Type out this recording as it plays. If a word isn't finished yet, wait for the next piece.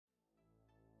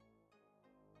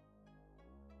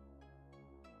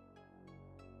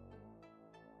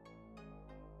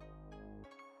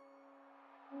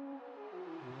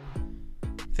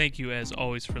Thank you, as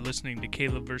always, for listening to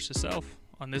Caleb vs. Self.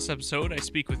 On this episode, I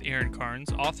speak with Aaron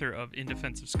Carnes, author of In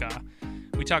Defense of Ska.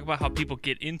 We talk about how people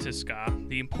get into ska,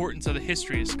 the importance of the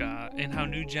history of ska, and how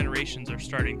new generations are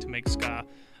starting to make ska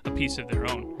a piece of their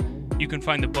own. You can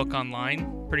find the book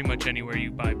online, pretty much anywhere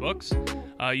you buy books.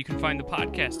 You can find the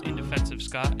podcast In Defense of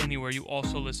Ska anywhere you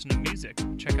also listen to music.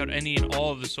 Check out any and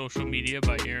all of the social media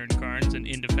by Aaron Carnes and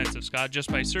In Defense of Ska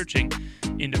just by searching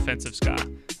In Defense of Ska.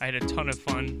 I had a ton of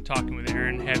fun talking with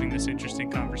Aaron, having this interesting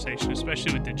conversation,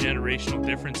 especially with the generational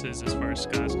differences as far as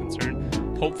ska is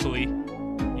concerned. Hopefully,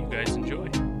 you guys enjoy.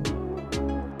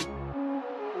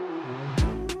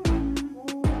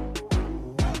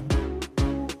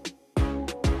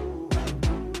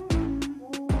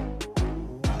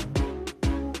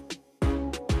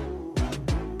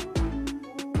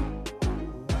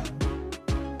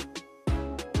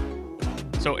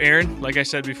 So Aaron, like I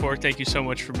said before, thank you so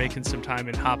much for making some time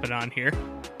and hopping on here.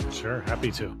 Sure,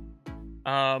 happy to.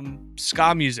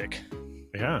 Ska music.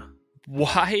 Yeah.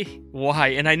 Why?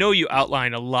 And I know you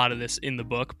outline a lot of this in the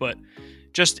book, but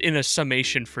just in a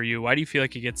summation for you, why do you feel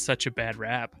like it gets such a bad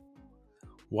rap?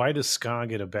 Why does ska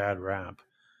get a bad rap?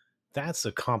 That's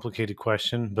a complicated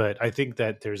question, but I think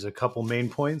that there's a couple main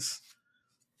points.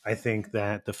 I think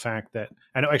that the fact that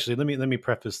I know actually let me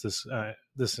preface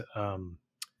this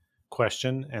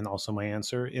question and also my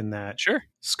answer in that Sure.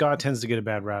 ska tends to get a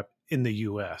bad rap in the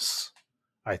US.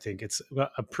 I think it's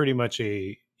a pretty much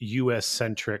a US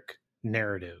centric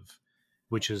narrative,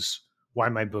 which is why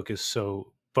my book is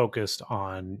so focused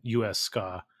on US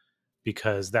ska,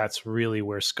 because that's really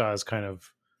where ska is kind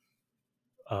of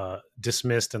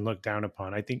dismissed and looked down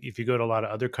upon. I think if you go to a lot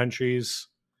of other countries,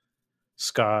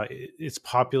 ska it's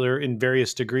popular in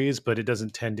various degrees, but it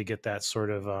doesn't tend to get that sort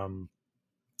of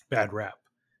bad rap,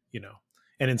 you know.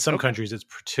 And in some countries it's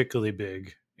particularly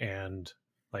big, and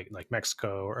like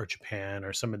Mexico or Japan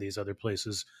or some of these other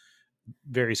places,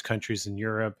 various countries in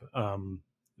Europe,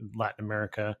 Latin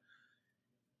America,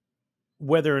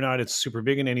 whether or not it's super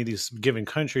big in any of these given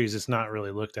countries, it's not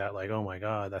really looked at like, oh my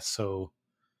God, that's so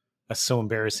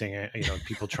embarrassing. You know,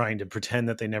 people trying to pretend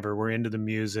that they never were into the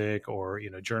music, or, you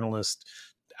know, journalists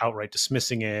outright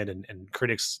dismissing it, and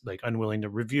critics like unwilling to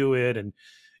review it, and,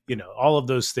 you know, all of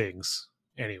those things.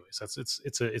 Anyways,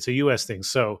 it's a US thing.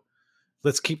 So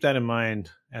let's keep that in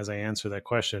mind as I answer that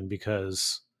question,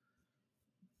 because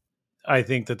I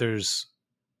think that there's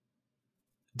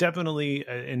definitely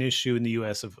an issue in the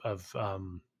US of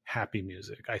happy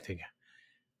music. I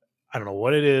don't know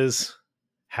what it is.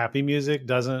 Happy music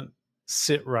doesn't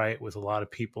sit right with a lot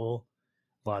of people,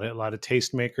 a lot of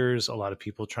tastemakers, a lot of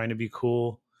people trying to be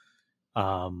cool.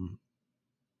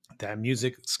 That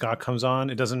music, ska, comes on.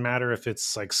 It doesn't matter if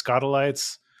it's like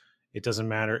Scotalites. It doesn't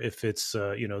matter if it's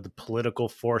you know, the political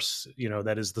force, you know,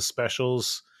 that is the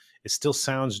Specials. It still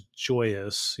sounds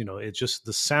joyous. You know, it just,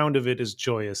 the sound of it is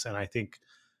joyous, and I think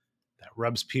that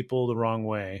rubs people the wrong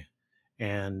way.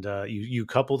 And you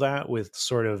couple that with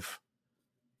sort of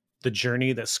the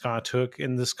journey that ska took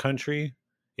in this country.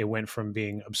 It went from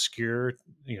being obscure,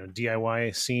 you know,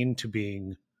 DIY scene, to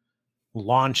being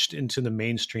launched into the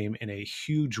mainstream in a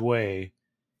huge way,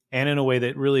 and in a way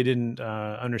that really didn't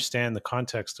understand the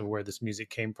context of where this music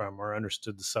came from or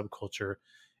understood the subculture.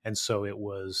 And so it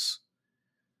was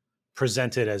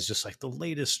presented as just like the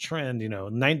latest trend. You know,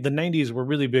 the 90s were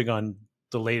really big on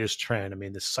the latest trend. I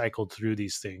mean, this cycled through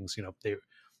these things. You know,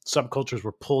 subcultures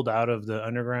were pulled out of the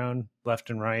underground left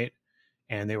and right,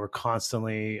 and they were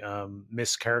constantly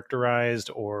mischaracterized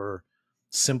or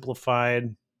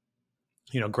simplified.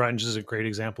 You know, grunge is a great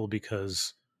example,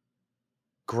 because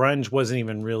grunge wasn't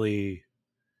even really,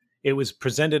 it was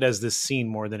presented as this scene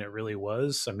more than it really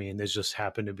was. I mean, there just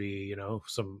happened to be, you know,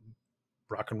 some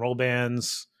rock and roll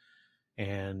bands,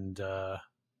 and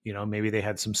you know, maybe they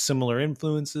had some similar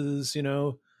influences, you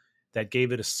know, that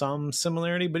gave it some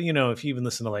similarity. But, you know, if you even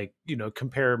listen to, like, you know,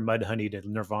 compare Mudhoney to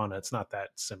Nirvana, it's not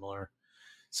that similar.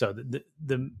 So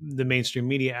the mainstream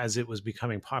media, as it was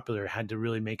becoming popular, had to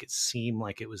really make it seem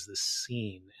like it was this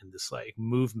scene and this like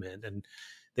movement. And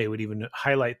they would even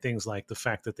highlight things like the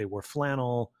fact that they wore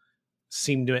flannel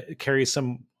seemed to carry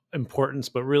some importance,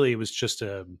 but really it was just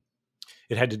it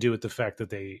had to do with the fact that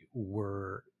they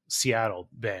were Seattle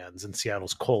bands, and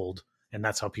Seattle's cold, and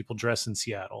that's how people dress in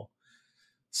Seattle.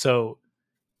 So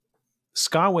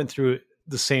ska went through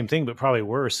the same thing, but probably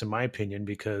worse, in my opinion,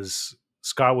 because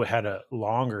ska had a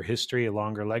longer history, a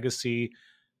longer legacy,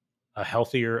 a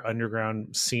healthier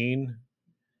underground scene,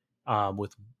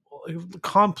 with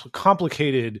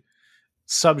complicated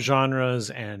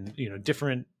subgenres and, you know,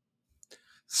 different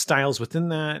styles within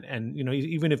that. And, you know,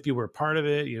 even if you were part of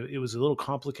it, it was a little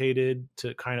complicated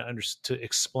to kind of to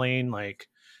explain, like,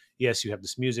 yes, you have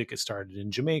this music. It started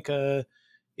in Jamaica.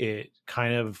 It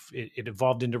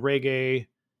evolved into reggae,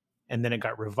 and then it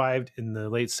got revived in the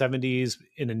late 70s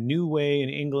in a new way in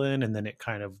England, and then it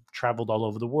kind of traveled all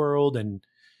over the world. And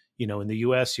in the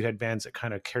US you had bands that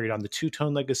kind of carried on the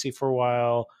two-tone legacy for a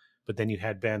while, but then you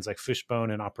had bands like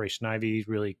Fishbone and Operation Ivy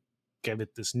really gave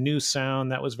it this new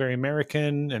sound that was very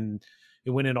American, and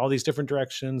it went in all these different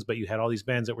directions. But you had all these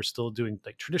bands that were still doing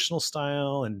like traditional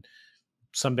style, and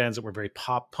some bands that were very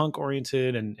pop punk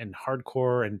oriented and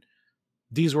hardcore, and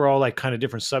these were all like kind of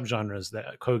different subgenres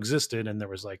that coexisted. And there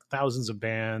was like thousands of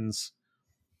bands,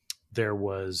 there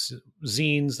was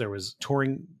zines, there was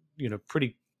touring,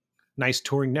 pretty nice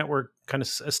touring network kind of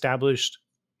established,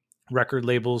 record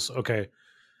labels. Okay,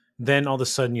 then all of a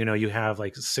sudden, you have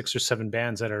like 6 or 7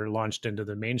 bands that are launched into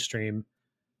the mainstream,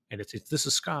 and it's this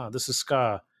is ska, this is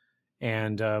ska.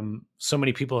 And so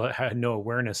many people had no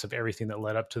awareness of everything that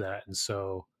led up to that. And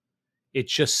so it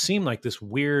just seemed like this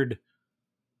weird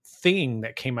thing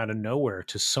that came out of nowhere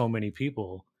to so many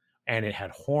people. And it had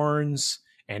horns,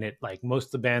 and it, like most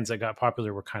of the bands that got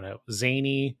popular, were kind of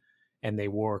zany, and they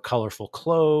wore colorful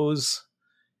clothes.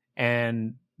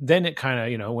 And then it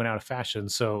kind of, went out of fashion.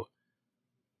 So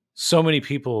many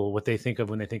people, what they think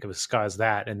of when they think of ska is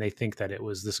that, and they think that it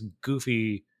was this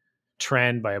goofy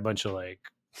trend by a bunch of like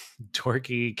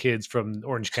dorky kids from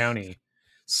Orange County.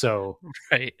 So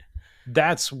Right.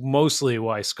 that's mostly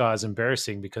why ska is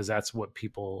embarrassing, because that's what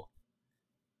people,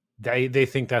 they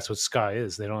think that's what ska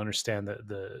is. They don't understand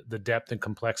the depth and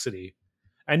complexity.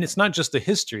 And it's not just the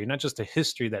history,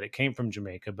 that it came from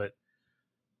Jamaica, but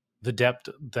the depth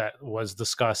that was the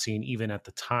ska scene even at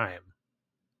the time.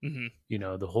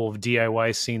 The whole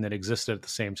DIY scene that existed at the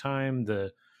same time,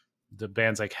 the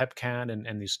bands like Hepcat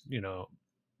and these,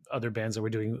 other bands that were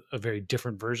doing a very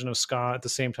different version of ska at the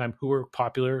same time, who were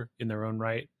popular in their own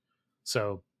right.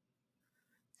 So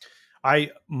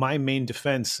my main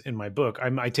defense in my book,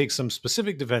 I take some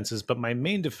specific defenses, but my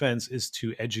main defense is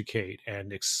to educate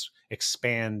and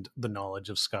expand the knowledge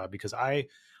of ska, because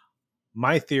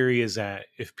my theory is that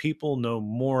if people know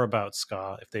more about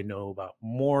ska, if they know about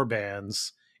more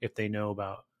bands, if they know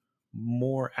about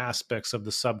more aspects of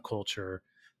the subculture,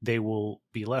 they will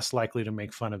be less likely to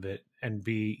make fun of it, and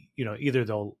be, either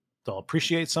they'll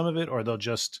appreciate some of it, or they'll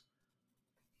just,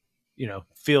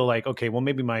 feel like, okay, well,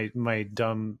 maybe my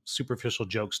dumb superficial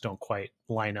jokes don't quite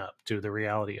line up to the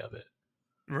reality of it.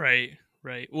 Right,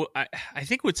 right. Well, I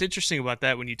think what's interesting about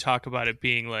that, when you talk about it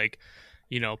being like,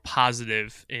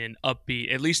 positive and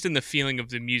upbeat, at least in the feeling of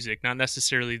the music, not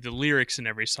necessarily the lyrics in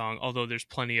every song, although there's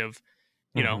plenty of,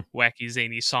 wacky,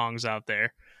 zany songs out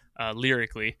there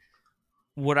lyrically.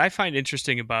 What I find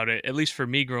interesting about it, at least for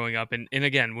me growing up, and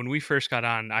again, when we first got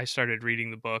on, I started reading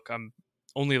the book. I'm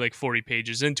only like 40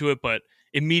 pages into it, but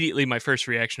immediately my first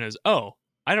reaction is, oh,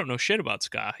 I don't know shit about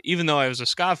ska, even though I was a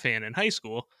ska fan in high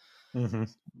school. Mm-hmm.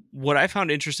 What I found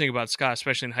interesting about ska,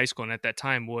 especially in high school and at that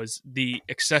time, was the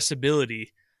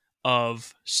accessibility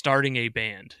of starting a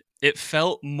band. It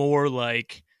felt more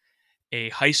like a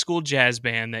high school jazz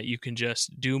band that you can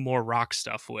just do more rock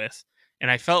stuff with.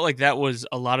 And I felt like that was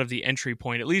a lot of the entry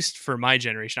point, at least for my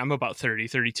generation. I'm about 30,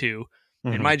 32.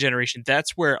 Mm-hmm. In my generation,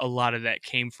 that's where a lot of that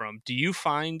came from. Do you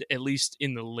find, at least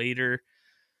in the later,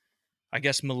 I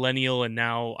guess, millennial, and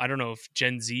now, I don't know if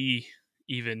Gen Z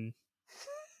even,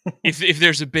 if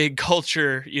there's a big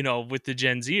culture, with the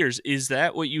Gen Zers, is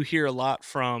that what you hear a lot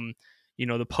from,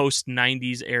 the post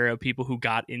 90s era people who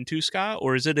got into ska?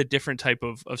 Or is it a different type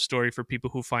of story for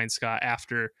people who find ska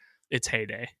after its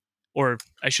heyday? Or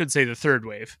I should say the third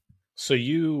wave. So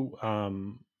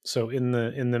so in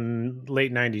the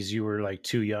late 90s, you were like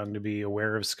too young to be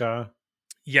aware of ska?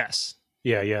 Yes.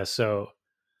 Yeah. So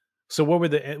what were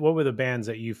the bands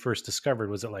that you first discovered?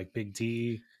 Was it like Big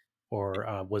D,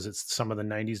 or was it some of the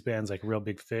 90s bands like Real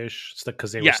Big Fish,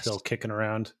 because they were still kicking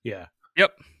around? Yeah.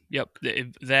 Yep.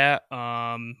 That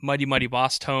Mighty Mighty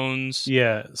Boss Tones.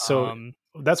 Yeah. So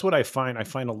that's what I find. I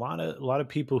find a lot of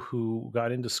people who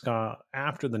got into ska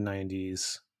after the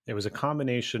 90s. It was a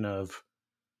combination of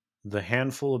the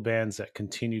handful of bands that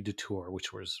continued to tour,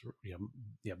 which was,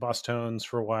 Boss Tones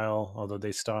for a while, although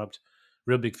they stopped.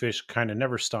 Real Big Fish kind of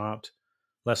never stopped.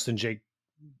 Less Than Jake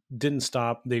didn't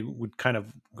stop. They would kind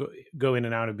of go in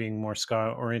and out of being more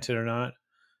ska oriented or not.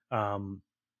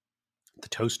 The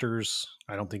Toasters,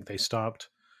 I don't think they stopped.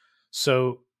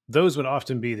 So those would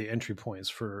often be the entry points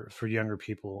for younger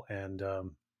people. And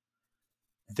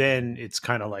then it's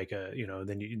kind of like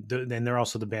then they're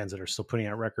also the bands that are still putting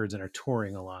out records and are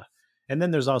touring a lot. And then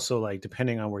there's also, like,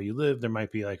 depending on where you live, there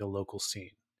might be like a local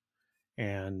scene.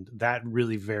 And that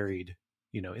really varied,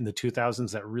 in the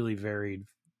 2000s, that really varied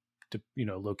to,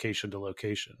 location to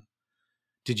location.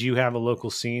 Did you have a local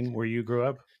scene where you grew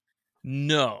up?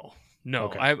 No, no.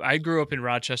 Okay. I grew up in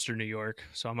Rochester, New York,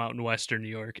 so I'm out in Western New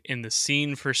York, and the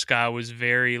scene for ska was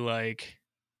very like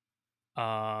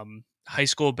high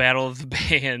school battle of the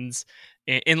bands,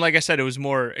 and like I said, it was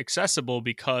more accessible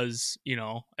because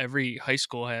every high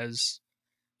school has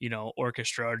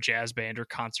orchestra or jazz band or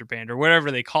concert band or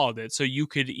whatever they called it, so you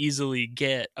could easily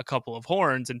get a couple of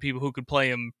horns and people who could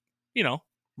play them, you know,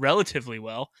 relatively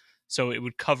well, so it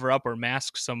would cover up or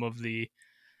mask some of the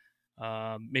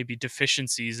maybe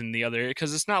deficiencies in the other,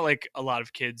 because it's not like a lot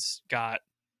of kids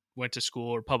went to school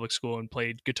or public school and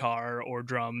played guitar or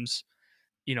drums,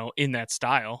 in that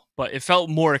style, but it felt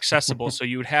more accessible. So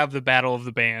you would have the battle of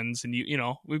the bands, and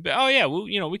we'd be, oh yeah,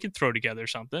 well, we could throw together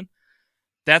something.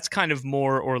 That's kind of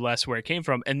more or less where it came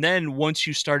from. And then once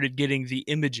you started getting the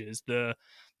images,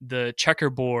 the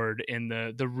checkerboard and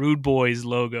the Rude Boys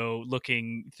logo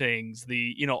looking things,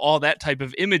 the all that type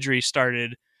of imagery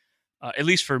started, at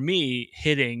least for me,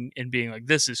 hitting and being like,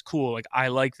 this is cool. Like, I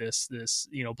like this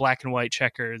black and white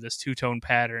checker, this two-tone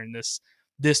pattern, this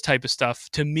type of stuff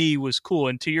to me was cool.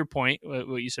 And to your point,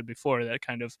 what you said before, that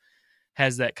kind of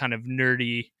has that kind of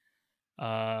nerdy,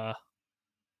 I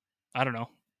don't know,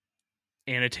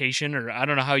 annotation, or I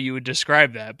don't know how you would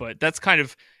describe that, but that's kind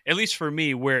of, at least for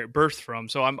me, where it birthed from.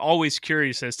 So I'm always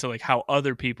curious as to like how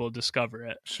other people discover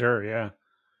it. Sure, yeah.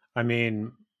 I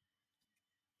mean,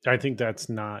 I think that's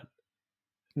not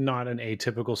an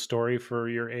atypical story for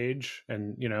your age,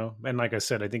 and and like I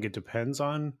said, I think it depends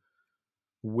on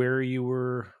where you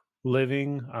were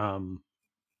living.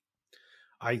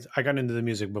 I got into the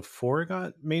music before it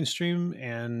got mainstream,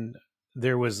 and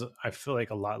there was, I feel like,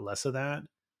 a lot less of that,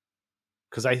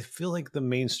 because I feel like the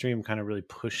mainstream kind of really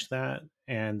pushed that,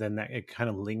 and then that it kind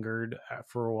of lingered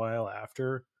for a while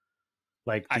after,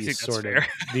 like I these think that's sort of fair.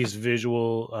 these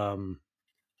visual,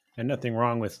 and nothing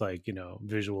wrong with, like,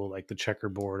 visual, like the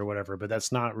checkerboard or whatever, but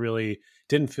that's not really,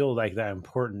 didn't feel like that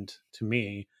important to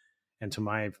me and to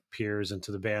my peers and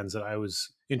to the bands that I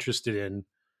was interested in.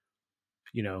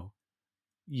 you know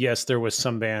yes, there was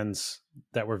some bands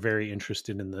that were very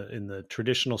interested in the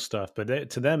traditional stuff, but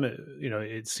to them,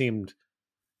 it seemed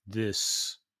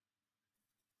this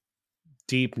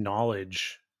deep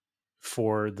knowledge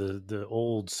for the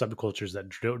old subcultures that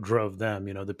drove them,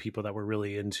 the people that were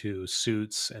really into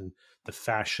suits and the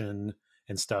fashion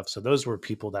and stuff. So those were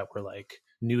people that were like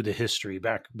knew the history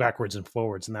backwards and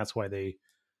forwards, and that's why they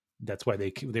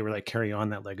were like carrying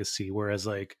on that legacy. Whereas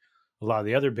like a lot of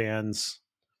the other bands,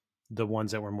 the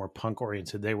ones that were more punk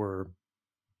oriented, they were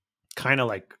kind of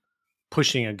like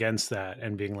pushing against that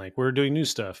and being like, we're doing new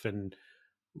stuff, and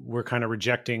we're kind of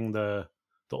rejecting the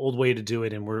old way to do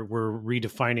it, and we're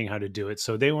redefining how to do it.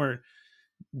 So they weren't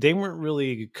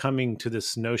really coming to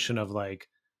this notion of like,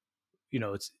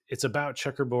 it's about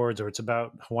checkerboards or it's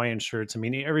about Hawaiian shirts. I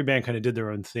mean, every band kind of did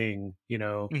their own thing.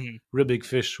 Hmm. Real Big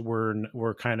Fish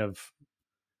were kind of,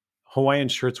 Hawaiian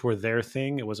shirts were their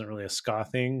thing. It wasn't really a ska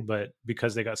thing, but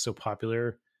because they got so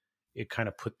popular, it kind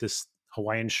of put this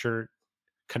Hawaiian shirt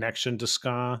connection to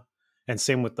ska. And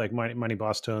same with like Money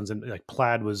Boss Tones, and like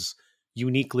plaid was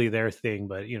uniquely their thing,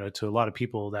 but to a lot of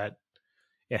people that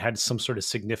it had some sort of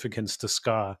significance to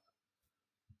ska.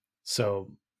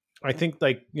 So I think,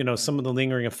 like, some of the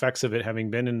lingering effects of it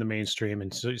having been in the mainstream,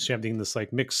 and so having this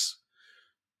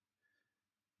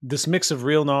mix of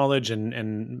real knowledge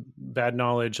and bad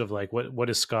knowledge of like what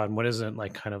is ska and what isn't,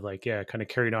 like kind of like, yeah, kind of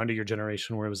carried on to your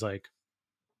generation, where it was like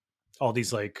all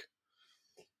these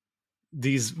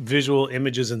visual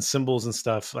images and symbols and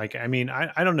stuff. Like, I mean,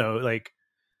 I don't know, like,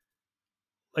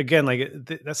 again, like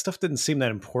that stuff didn't seem that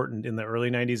important in the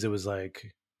early 90s. It was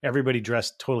like everybody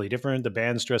dressed totally different, the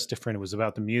bands dressed different, it was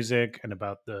about the music and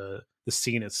about the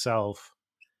scene itself.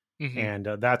 Hmm. And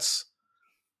that's,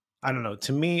 I don't know,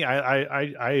 to me,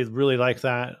 I really like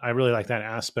that. I really like that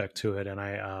aspect to it.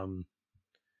 And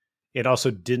it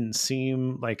also didn't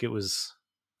seem like it was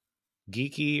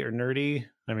geeky or nerdy.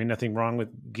 I mean, nothing wrong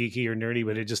with geeky or nerdy,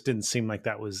 but it just didn't seem like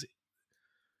that was,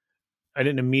 I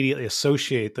didn't immediately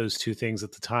associate those two things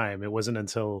at the time. It wasn't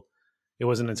until it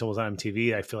was on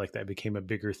MTV, I feel like that became a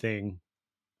bigger thing.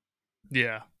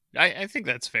 Yeah, I think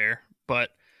that's fair, but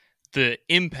the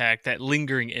impact, that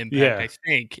lingering impact, Yeah. I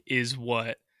think, is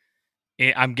what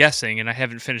I'm guessing, and I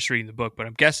haven't finished reading the book, but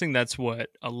I'm guessing that's what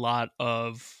a lot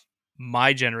of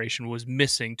my generation was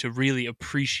missing to really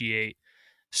appreciate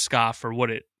ska for what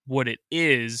it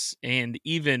is, and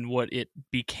even what it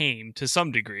became to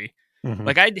some degree. Hmm.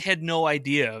 Like, I had no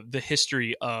idea the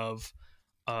history of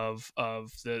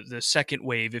the second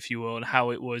wave, if you will, and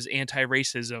how it was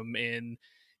anti-racism and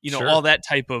all Sure. that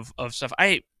type of stuff.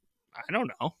 I don't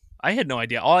know. I had no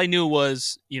idea. All I knew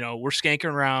was, we're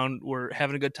skanking around, we're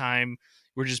having a good time,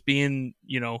 we're just being,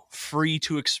 free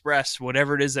to express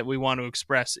whatever it is that we want to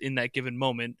express in that given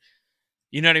moment.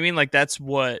 You know what I mean? Like, that's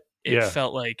what it Yeah,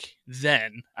 felt like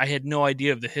then. I had no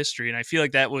idea of the history, and I feel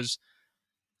like that was,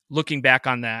 looking back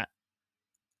on that,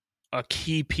 a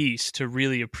key piece to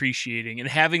really appreciating and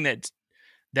having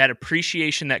that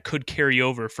appreciation that could carry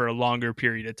over for a longer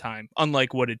period of time,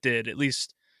 unlike what it did, at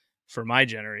least for my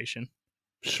generation.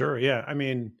 sure. Yeah, I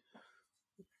mean,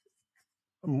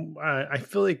 I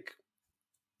feel like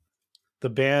the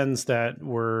bands that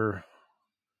were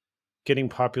getting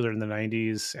popular in the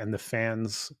 '90s and the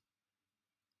fans,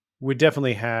 we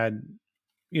definitely had,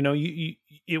 you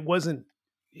it wasn't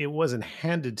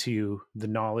handed to you the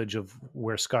knowledge of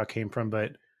where ska came from,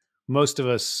 but most of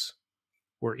us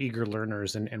were eager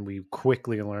learners, and we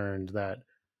quickly learned that,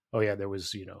 oh yeah, there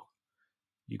was, you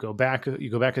go back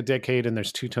a decade and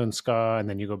there's two-tone ska, and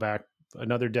then you go back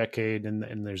another decade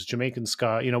and there's Jamaican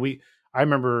ska. I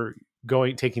remember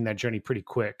taking that journey pretty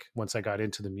quick once I got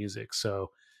into the music.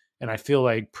 So, and I feel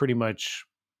like pretty much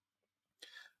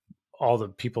all the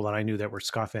people that I knew that were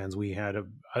ska fans, we had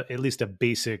at least a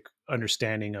basic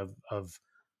understanding of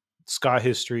ska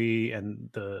history and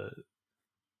the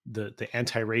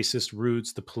anti-racist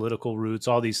roots, the political roots,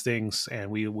 all these things.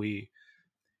 And we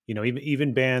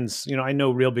even bands, I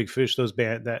know Real Big Fish, those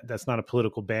that's not a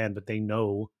political band, but they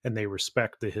know and they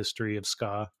respect the history of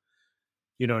ska.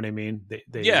 You know what I mean?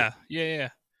 Yeah.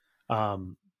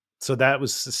 So that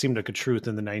seemed like a truth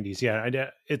in the '90s. Yeah,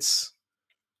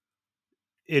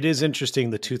 it is interesting,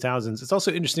 the 2000s. It's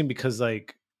also interesting because,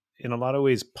 like, in a lot of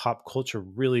ways, pop culture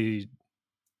really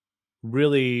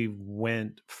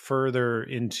went further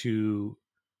into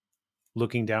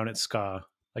looking down at ska,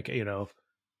 like,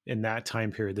 in that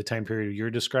time period, the time period you're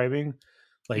describing.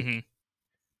 Like, Mm-hmm.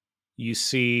 you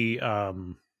see,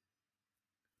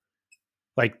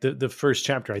 like the first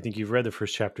chapter, I think you've read the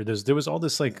first chapter. There was all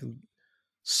this, like,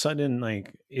 sudden,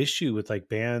 like, issue with, like,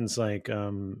 bands, like, I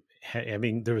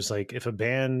mean, there was, like, if a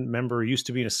band member used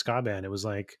to be in a ska band, it was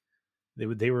like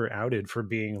they were outed for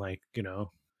being, like, like,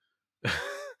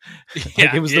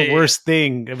 Yeah, it was the worst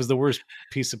thing. It was the worst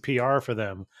piece of PR for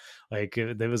them. Like,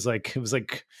 it was like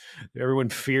everyone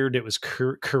feared it was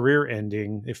career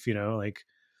ending if, like,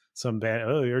 some band,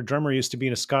 oh, your drummer used to be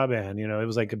in a ska band. It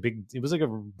was like a big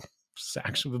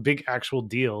actual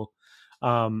deal,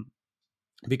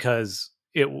 because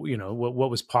what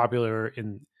was popular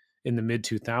in the mid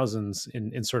 2000s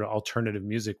in sort of alternative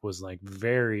music was, like,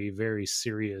 very, very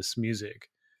serious music,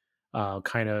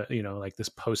 kind of, like this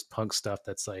post punk stuff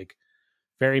that's, like,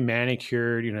 very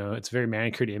manicured. It's very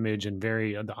manicured image and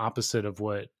very, the opposite of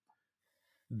what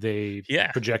they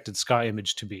yeah. projected ska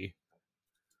image to be.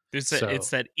 It's So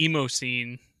that emo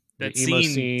scene, that the emo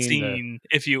scene, scene,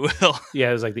 if you will. yeah,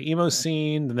 it was like the emo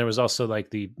scene. Then there was also, like,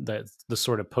 the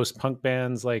sort of post punk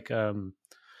bands, like,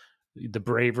 the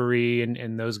Bravery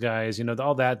and those guys.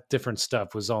 All that different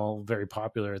stuff was all very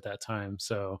popular at that time.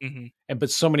 So, Mm-hmm. but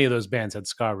so many of those bands had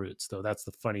ska roots, though. That's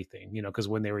the funny thing, because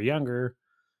when they were younger,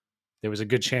 there was a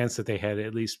good chance that they had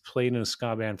at least played in a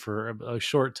ska band for a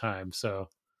short time. So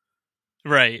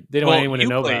Right. they don't want Well, anyone to you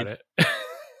know played. about it.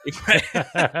 Right.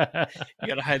 You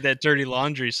got to hide that dirty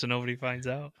laundry so nobody finds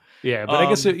out. Yeah, but I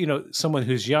guess, someone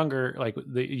who's younger, like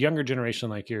the younger generation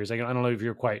like yours, I don't know if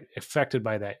you're quite affected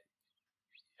by that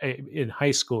in high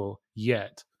school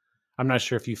yet. I'm not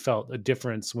sure if you felt a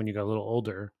difference when you got a little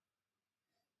older.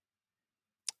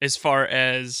 As far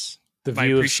as The my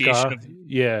view of appreciation ska,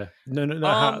 yeah, no,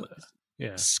 how,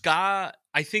 yeah, ska,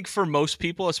 I think for most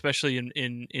people, especially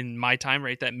in my time,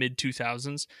 right, that mid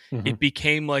 2000s, mm-hmm. it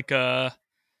became like a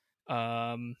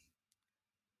kind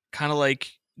of like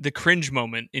the cringe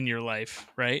moment in your life,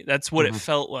 right? That's what Mm-hmm. it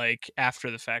felt like after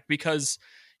the fact, because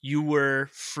you were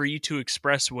free to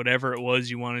express whatever it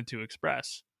was you wanted to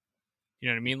express. You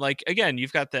know what I mean? Like, again,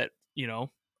 you've got that,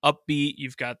 upbeat,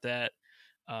 you've got that,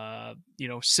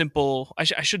 simple. I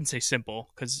shouldn't say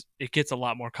simple because it gets a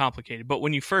lot more complicated. But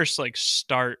when you first, like,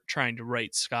 start trying to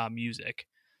write ska music,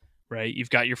 right? You've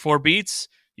got your 4 beats,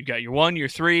 you've got your 1, your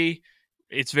 3.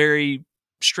 It's very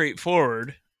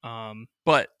straightforward.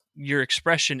 But your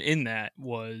expression in that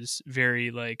was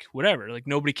very, like, whatever. Like,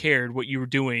 nobody cared what you were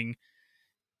doing,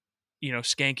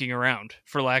 skanking around,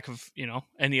 for lack of,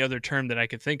 any other term that I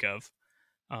could think of.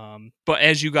 But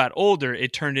as you got older,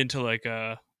 it turned into, like,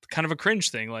 a kind of a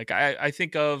cringe thing. Like, I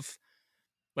think of,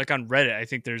 like, on Reddit, I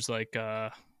think there's like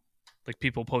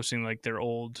people posting, like, their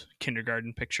old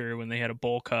kindergarten picture when they had a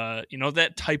bowl cut,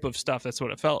 that type of stuff. That's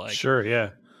what it felt like. Sure, yeah.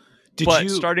 But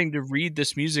starting to read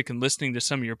this music and listening to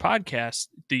some of your podcasts,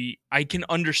 I can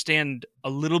understand a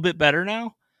little bit better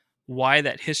now. why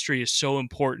that history is so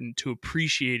important to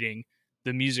appreciating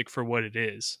the music for what it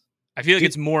is. I feel like Did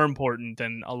it's more important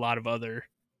than a lot of other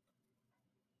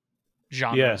yeah.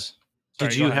 genres. Did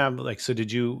Sorry, go you ahead. have like so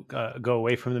did you go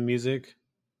away from the music and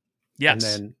Yes.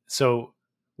 then so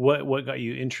what got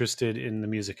you interested in the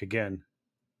music again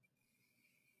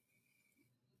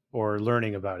or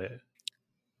learning about it?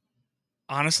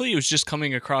 Honestly, it was just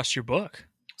coming across your book.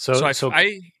 So So so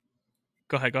I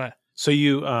go ahead, go ahead. so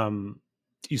you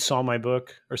saw my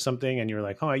book or something and you're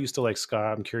like, "Oh, I used to like ska.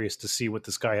 I'm curious to see what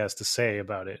this guy has to say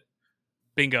about it."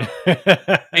 Bingo.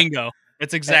 Bingo.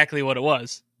 That's exactly what it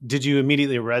was. Did you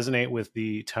immediately resonate with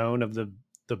the tone of the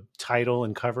title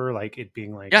and cover, like it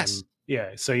being like Yes. I'm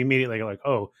yeah, so you immediately go like,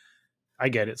 "Oh, I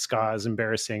get it. Ska is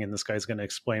embarrassing, and this guy's going to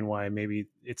explain why maybe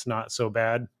it's not so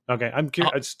bad." Okay, I'm Uh,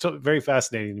 curious. It's very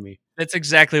fascinating to me. That's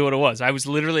exactly what it was. I was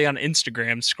literally on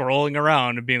Instagram scrolling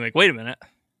around and being like, "Wait a minute.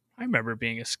 I remember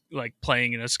being like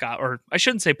playing in a ska, or I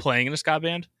shouldn't say playing in a ska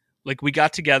band. Like we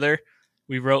got together,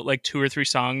 we wrote like 2 or 3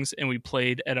 songs and we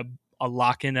played at a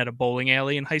lock-in at a bowling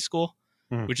alley in high school,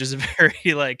 Mm. which is a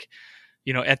very like,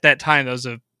 at that time that was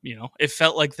it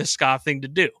felt like the ska thing to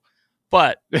do.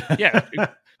 But yeah,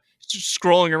 just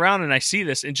scrolling around and I see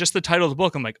this and just the title of the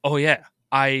book, I'm like, oh yeah,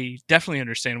 I definitely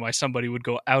understand why somebody would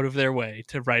go out of their way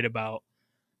to write about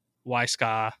why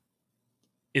ska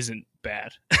isn't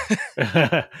bad.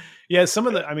 Yeah, some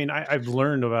of the. I mean, I've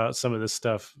learned about some of this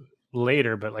stuff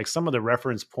later, but like some of the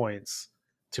reference points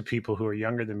to people who are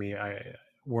younger than me, I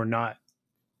were not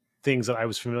things that I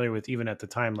was familiar with even at the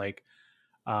time. Like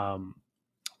um,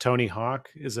 Tony Hawk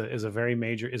is a very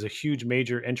major is a huge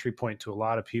major entry point to a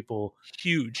lot of people.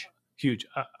 Huge. Huge.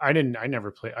 I never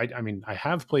play. I mean, I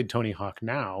have played Tony Hawk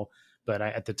now, but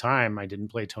at the time I didn't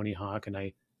play Tony Hawk, and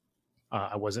I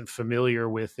wasn't familiar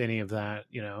with any of that,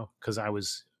 because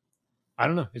I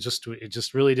don't know, it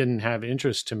just really didn't have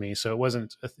interest to me, so it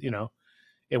wasn't,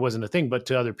 it wasn't a thing. But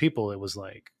to other people, it was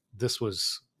like this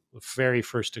was the very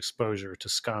first exposure to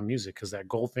ska music because that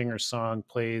Goldfinger song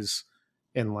plays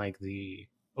in like the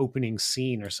opening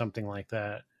scene or something like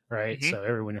that, right? Hmm. So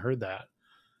everyone heard that,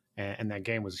 and that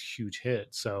game was a huge hit.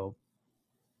 So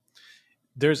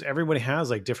everybody has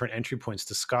like different entry points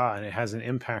to ska, and it has an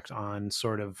impact on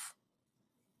sort of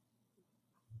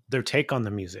their take on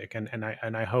the music. And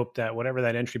I hope that whatever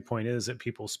that entry point is, that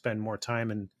people spend more time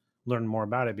and learn more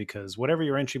about it, because whatever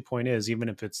your entry point is, even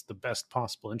if it's the best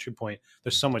possible entry point,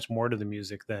 there's so much more to the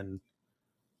music than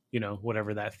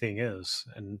whatever that thing is.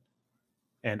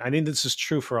 And I think this is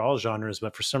true for all genres,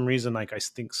 but for some reason, like I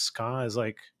think ska is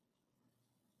like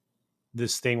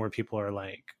this thing where people are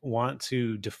like want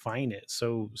to define it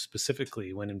so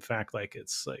specifically, when in fact, like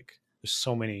it's like there's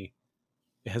so many,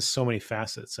 it has so many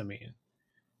facets. I mean,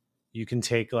 you can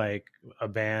take like a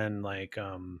band like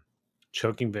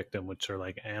Choking Victim, which are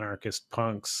like anarchist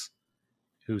punks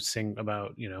who sing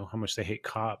about how much they hate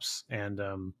cops, and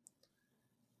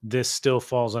this still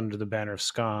falls under the banner of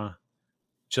ska,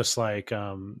 just like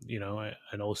an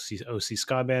OC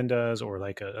ska band does, or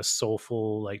like a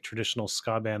soulful like traditional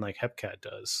ska band like Hepcat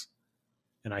does.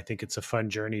 And I think it's a fun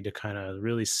journey to kind of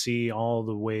really see all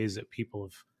the ways that people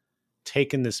have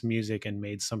taken this music and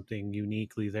made something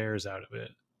uniquely theirs out of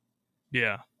it.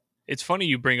 Yeah. It's funny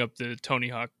you bring up the Tony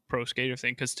Hawk Pro Skater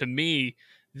thing, because to me,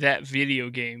 that video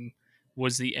game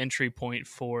was the entry point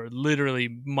for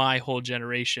literally my whole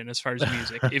generation as far as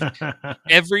music. If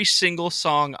every single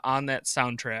song on that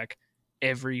soundtrack,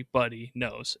 everybody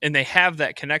knows, and they have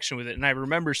that connection with it. And I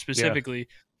remember Yeah. specifically,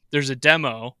 there's a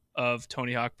demo of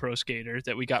Tony Hawk Pro Skater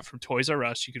that we got from Toys R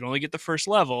Us. You could only get the first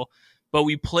level, but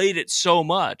we played it so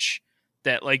much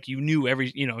that like you knew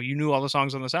you knew all the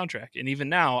songs on the soundtrack. And even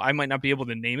now, I might not be able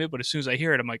to name it, but as soon as I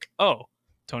hear it, I'm like, oh,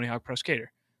 Tony Hawk Pro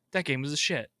Skater. That game was a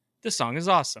shit. This song is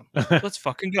awesome. Let's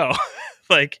fucking go.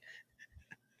 Like,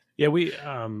 Yeah,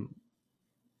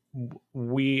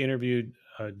 we interviewed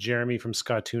Jeremy from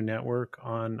Ska2 Network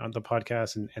on the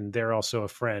podcast, and they're also a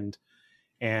friend.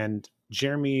 And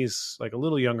Jeremy's like a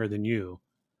little younger than you,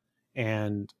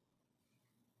 and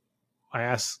I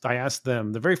asked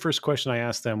them, the very first question I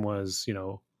asked them was,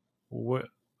 what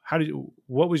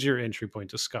was your entry point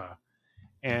to ska?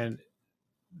 And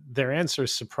their answer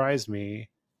surprised me.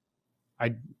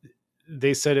 I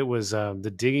They said it was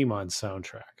the Digimon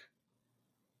soundtrack,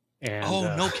 and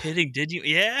oh, no kidding. Did you?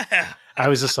 Yeah. I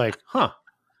was just like, huh.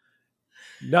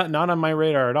 Not on my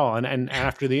radar at all. And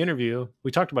after the interview, we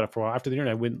talked about it for a while. After the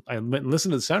interview, I went and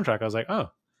listened to the soundtrack. I was like,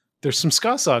 oh, there's some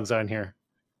ska songs on here.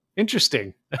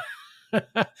 Interesting.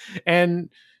 And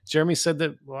Jeremy said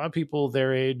that a lot of people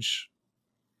their age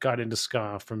got into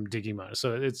ska from Digimon.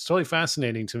 So it's totally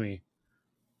fascinating to me.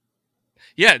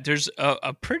 Yeah, there's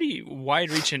a pretty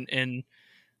wide reach, and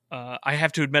I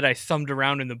have to admit, I thumbed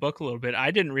around in the book a little bit.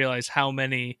 I didn't realize how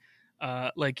many,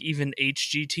 like even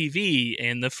HGTV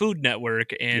and the Food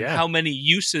Network, and Yeah. how many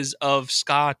uses of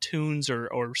ska tunes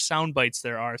or sound bites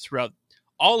there are throughout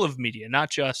all of media, not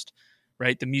just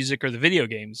right the music or the video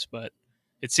games, but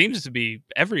it seems to be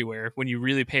everywhere when you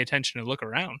really pay attention and look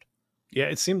around. Yeah,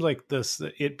 it seems like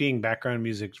it being background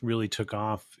music really took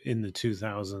off in the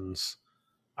 2000s.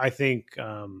 I think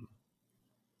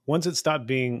once it stopped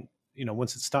being,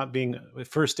 once it stopped being, at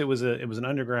first it was an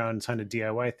underground kind of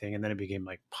DIY thing, and then it became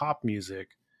like pop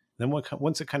music. Then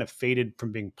once it kind of faded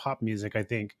from being pop music, I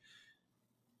think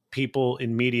people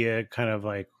in media kind of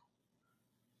like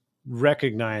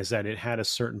recognized that it had a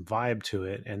certain vibe to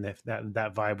it, and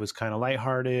that vibe was kind of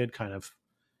lighthearted, kind of,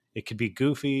 it could be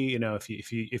goofy,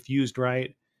 if used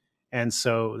right. And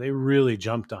so they really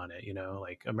jumped on it,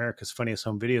 like America's Funniest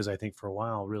Home Videos, I think for a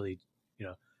while really, you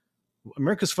know,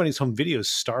 America's Funniest Home Videos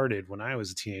started when I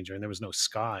was a teenager and there was no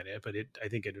ska in it, but I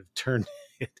think it turned,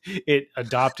 it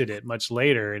adopted it much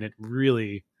later, and it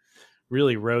really,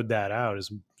 really rode that out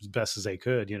as best as they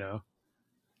could,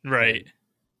 Right. and,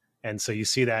 and so you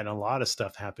see that in a lot of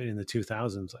stuff happen in the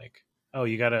 2000s, like, oh,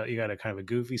 you got a kind of a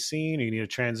goofy scene, or you need a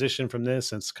transition from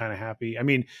this, and it's kind of happy. I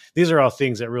mean, these are all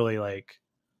things that really like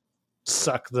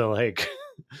suck the like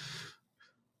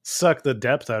suck the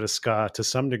depth out of ska to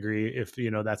some degree, if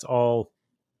that's all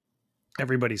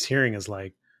everybody's hearing is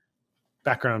like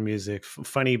background music,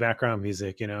 funny background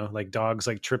music, like dogs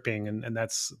like tripping, and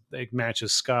that's like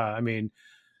matches ska. I mean,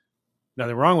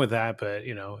 nothing wrong with that, but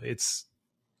it's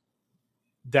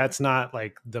that's not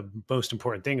like the most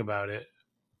important thing about it.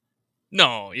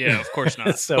 No, yeah, of course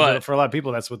not. So, but But for a lot of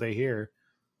people, that's what they hear.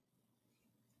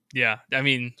 yeah, I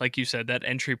mean, like you said, that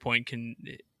entry point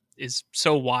is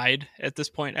so wide at this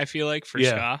point. I feel like for Yeah,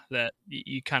 ska that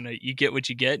you kind of you get what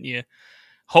you get, and you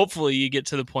hopefully you get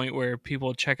to the point where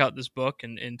people check out this book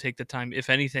and take the time. If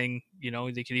anything,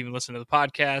 they could even listen to the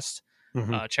podcast,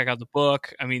 hmm, check out the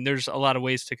book. I mean, there's a lot of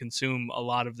ways to consume a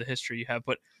lot of the history you have.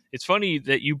 But it's funny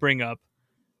that you bring up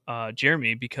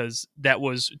Jeremy, because that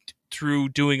was through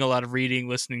doing a lot of reading,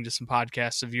 listening to some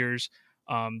podcasts of yours,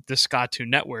 the Ska Tune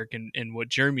Network, and what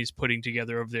Jeremy's putting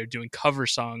together over there, doing cover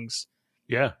songs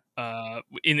yeah.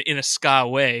 in a ska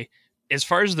way. As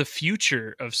far as the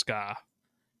future of ska,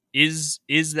 is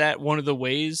that one of the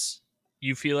ways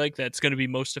you feel like that's going to be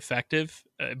most effective,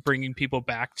 bringing people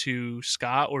back to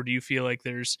ska, or do you feel like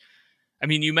there's, I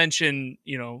mean, you mentioned,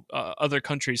 other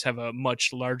countries have a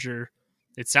much larger,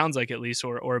 it sounds like at least,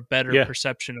 or a better Yeah.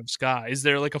 perception of ska. Is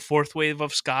there like a fourth wave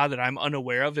of ska that I'm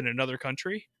unaware of in another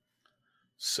country?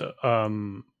 So,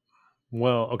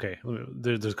 well, okay.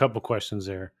 There's a couple questions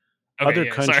there. Okay,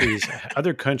 yeah, sorry.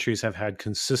 Other countries have had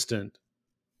consistent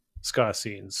ska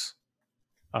scenes.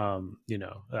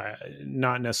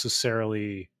 Not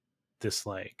necessarily this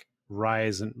like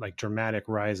rise and like dramatic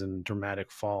rise and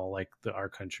dramatic fall like our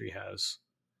country has.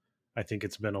 I think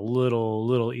it's been a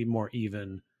little more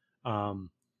even. Um,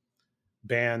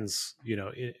 Bands,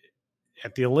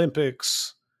 at the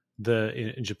Olympics,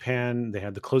 in Japan, they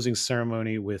had the closing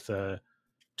ceremony with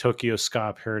Tokyo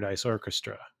Ska Paradise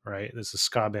Orchestra, right? This is a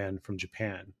ska band from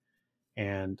Japan.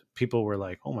 And people were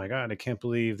like, oh my God, I can't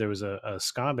believe there was a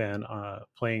ska band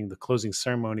playing the closing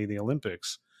ceremony of the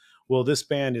Olympics. Well, this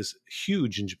band is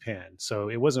huge in Japan. So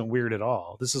it wasn't weird at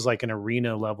all. This is like an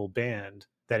arena level band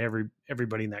that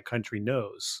everybody in that country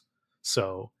knows.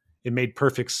 So it made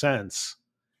perfect sense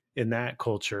in that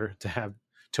culture to have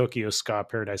Tokyo Ska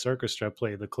Paradise Orchestra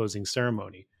play the closing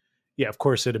ceremony. Yeah, of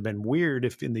course, it'd have been weird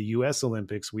if in the U.S.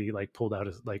 Olympics we like pulled out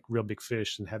a like Real Big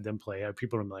Fish and had them play.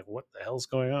 People are like, "What the hell's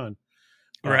going on?"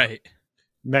 Uh, Right.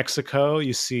 Mexico,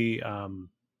 you see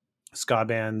ska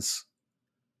bands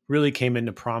really came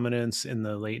into prominence in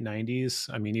the late 90s.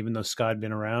 I mean, even though ska had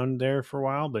been around there for a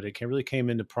while, but really came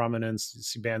into prominence. You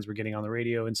see bands were getting on the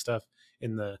radio and stuff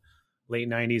in the late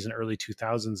 90s and early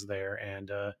 2000s there.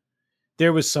 And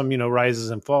there was some, rises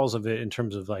and falls of it in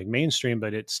terms of like mainstream,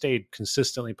 but it stayed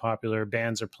consistently popular.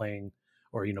 Bands are playing,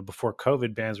 or, before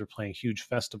COVID, bands were playing huge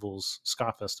festivals,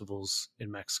 ska festivals in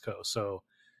Mexico. So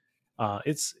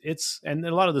and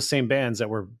a lot of the same bands that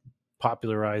were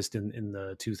popularized in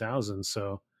the 2000s.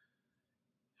 So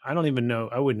I don't even know.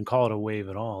 I wouldn't call it a wave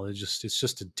at all. It's just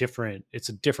it's a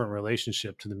different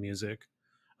relationship to the music.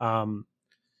 Um,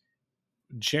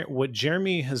 what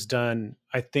Jeremy has done,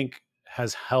 I think,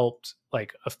 has helped.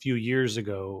 Like a few years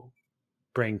ago,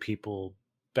 bring people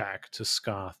back to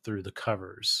ska through the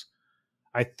covers.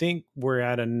 I think we're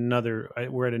at a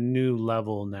new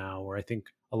level now where I think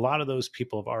a lot of those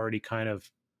people have already kind of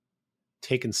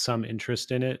taken some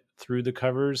interest in it through the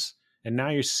covers. And now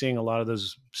you're seeing a lot of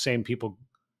those same people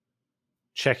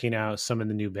checking out some of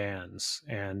the new bands.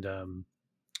 And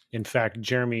in fact,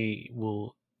 Jeremy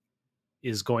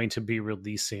is going to be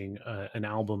releasing an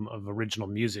album of original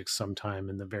music sometime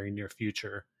in the very near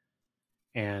future.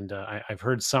 And I've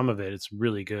heard some of it. It's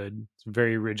really good. It's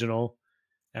very original,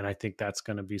 and I think that's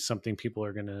going to be something people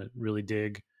are going to really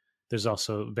dig. There's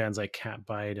also bands like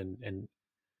Catbite and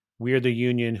We Are the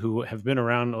Union, who have been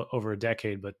around over a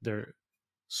decade, but they're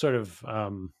sort of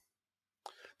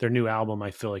their new album,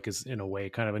 I feel like, is in a way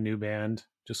kind of a new band,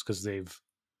 just because the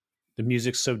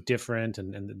music's so different,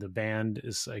 and the band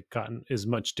is like gotten is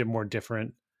much more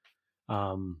different.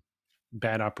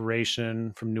 Bad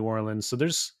Operation from New Orleans. So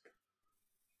there's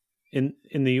in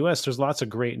the US, there's lots of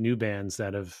great new bands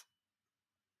that have,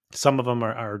 some of them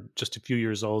are just a few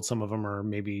years old, some of them are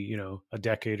maybe, a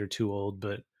decade or two old,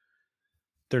 but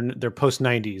they're post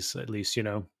 90s at least,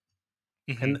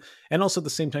 Hmm. and also at the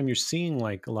same time you're seeing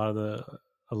like a lot of the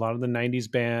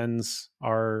 90s bands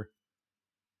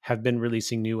have been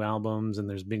releasing new albums, and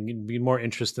there's been more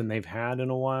interest than they've had in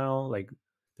a while. Like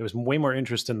there was way more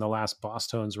interest in the last Boss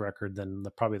Tones record than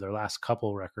probably their last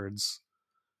couple records.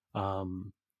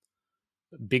 um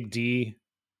Big D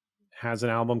has an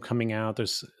album coming out.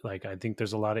 There's like, I think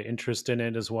there's a lot of interest in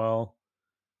it as well.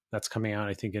 That's coming out,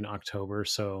 I think, in October.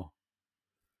 So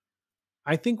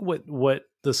I think what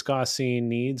the ska scene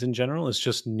needs in general is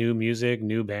just new music,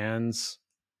 new bands,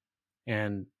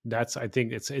 and that's, I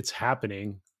think it's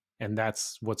happening, and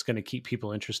that's what's going to keep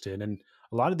people interested. And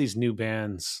a lot of these new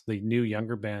bands, the new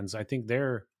younger bands, I think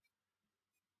they're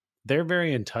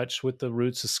very in touch with the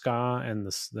roots of ska and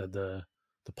the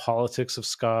politics of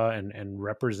ska, and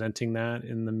representing that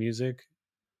in the music.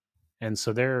 And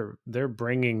so they're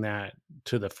bringing that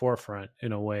to the forefront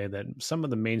in a way that some of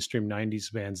the mainstream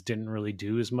 90s bands didn't really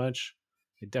do as much.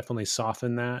 It definitely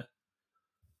softened that.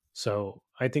 So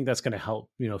I think that's going to help,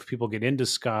 if people get into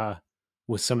ska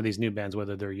with some of these new bands,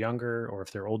 whether they're younger or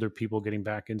if they're older people getting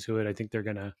back into it. I think they're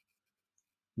going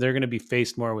to be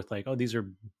faced more with like, oh, these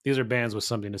are bands with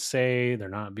something to say. They're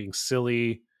not being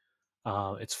silly.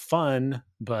 It's fun,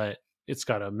 but it's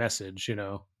got a message, and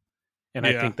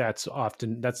I Yeah. think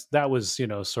that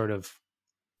was, sort of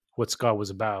what ska was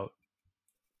about.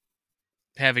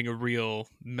 Having a real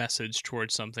message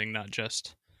towards something, not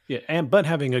just. Yeah, but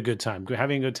having a good time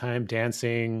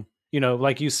dancing,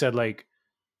 like you said, like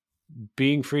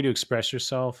being free to express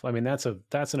yourself. I mean, that's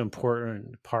an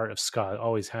important part of ska. It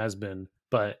always has been.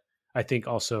 But I think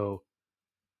also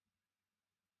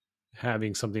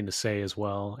having something to say as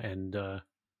well, and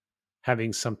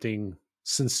having something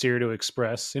sincere to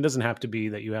express. It doesn't have to be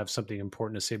that you have something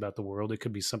important to say about the world. It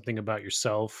could be something about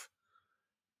yourself.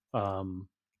 Um,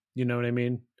 you know what I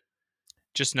mean?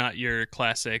 Just not your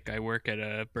classic I work at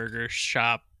a burger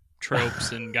shop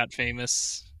tropes and got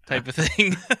famous type of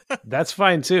thing. That's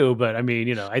fine too, but I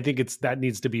mean, I think that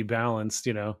needs to be balanced,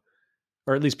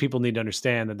 or at least people need to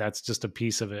understand that that's just a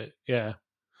piece of it. Yeah.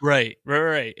 Right.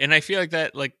 And I feel like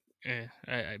that, like,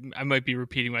 I might be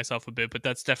repeating myself a bit, but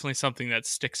that's definitely something that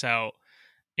sticks out.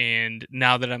 And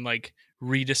now that I'm like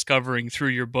rediscovering through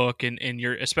your book and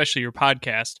your, especially your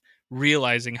podcast,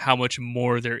 realizing how much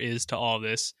more there is to all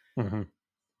this, Hmm.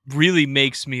 really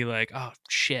makes me like, oh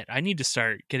shit, I need to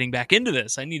start getting back into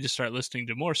this. I need to start listening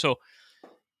to more. So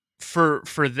for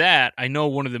that, I know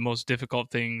one of the most difficult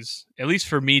things, at least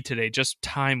for me today, just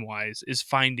time wise, is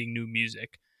finding new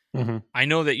music. Hmm. I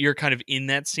know that you're kind of in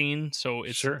that scene, so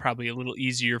it's Sure. probably a little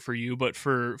easier for you. But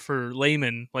for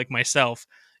laymen like myself,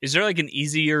 is there like an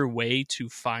easier way to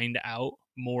find out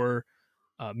more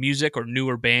music or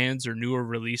newer bands or newer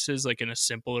releases, like in a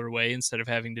simpler way, instead of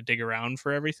having to dig around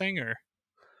for everything? Or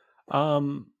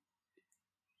Um,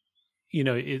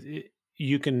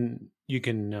 you can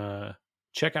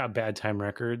check out Bad Time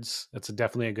Records. That's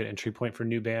definitely a good entry point for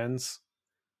new bands.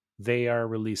 They are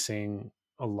releasing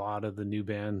a lot of the new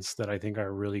bands that I think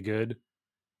are really good,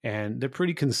 and they're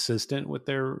pretty consistent with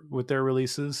their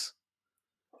releases.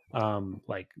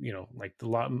 Like, like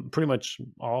pretty much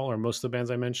all or most of the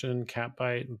bands I mentioned,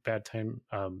 Catbite, Bad Time,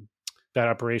 Bad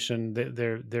Operation,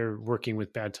 they're working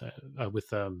with Bad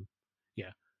Time,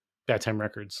 yeah, Bad Time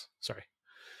Records. Sorry.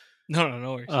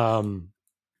 no worries. um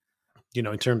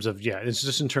in terms of, yeah, it's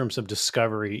just in terms of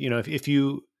discovery. If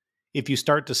you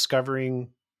start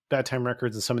discovering Bad Time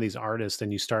Records and some of these artists,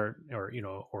 and you start,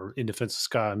 or in defense of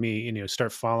ska, me,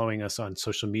 start following us on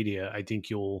social media, I think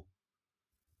you'll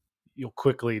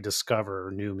quickly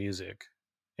discover new music,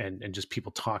 and just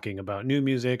people talking about new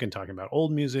music and talking about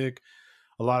old music.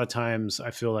 A lot of times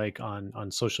I feel like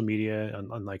on social media,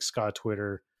 on like ska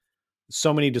Twitter,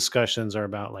 so many discussions are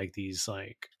about like these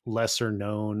like lesser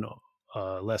known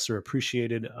lesser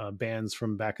appreciated bands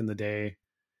from back in the day.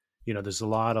 There's a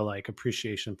lot of like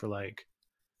appreciation for like,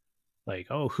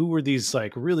 oh, who were these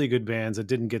like really good bands that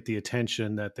didn't get the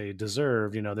attention that they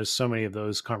deserved. There's so many of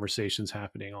those conversations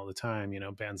happening all the time.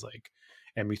 Bands like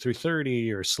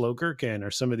ME330 or Slow Gherkin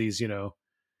or some of these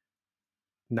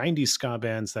 90s ska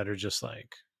bands that are just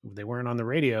like, they weren't on the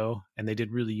radio and they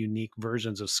did really unique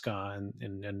versions of ska,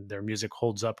 and their music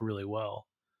holds up really well.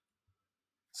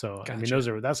 So I mean,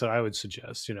 Gotcha. that's what I would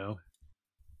suggest.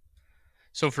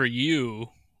 So for you,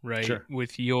 right, Sure.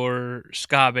 with your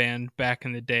ska band back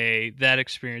in the day, that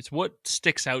experience, what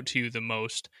sticks out to you the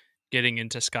most getting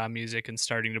into ska music and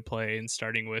starting to play and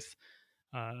starting with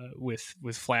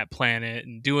Flat Planet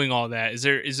and doing all that? Is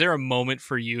there a moment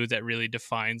for you that really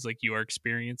defines like your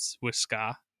experience with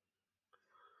ska?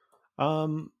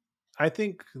 um I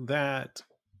think that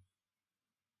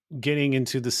getting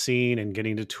into the scene and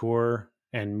getting to tour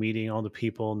and meeting all the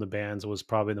people and the bands was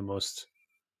probably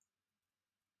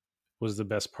was the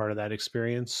best part of that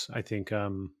experience. I think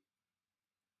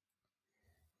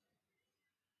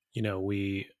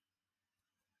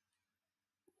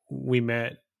we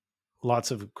met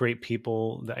lots of great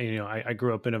people that I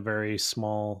grew up in a very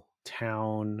small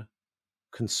town,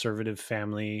 conservative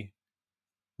family,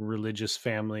 religious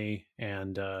family,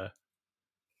 and the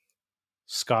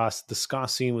ska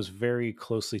scene was very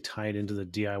closely tied into the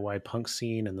DIY punk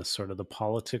scene and the sort of the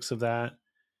politics of that.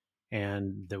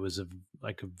 And there was a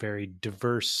very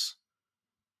diverse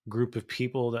group of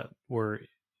people that were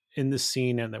in the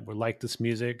scene and that were like this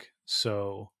music.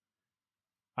 So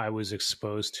I was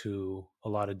exposed to a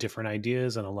lot of different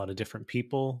ideas and a lot of different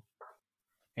people.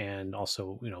 And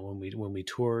also, when we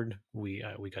toured, we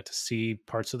got to see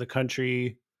parts of the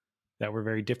country that were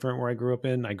very different where I grew up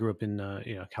in. I grew up in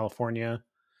California.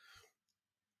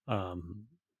 Um,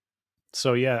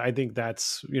 so yeah, I think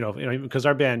that's because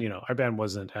our band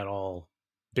wasn't at all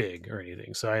big or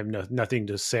anything. So I have nothing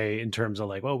to say in terms of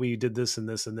like, well, we did this and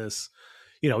this and this.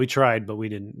 We tried, but we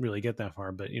didn't really get that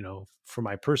far. But for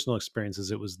my personal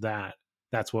experiences, it was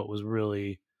that's what was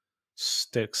really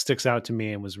sticks out to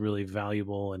me and was really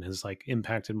valuable and has like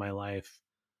impacted my life.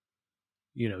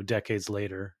 Decades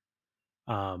later.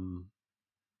 Um,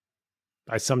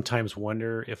 I sometimes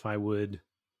wonder if I would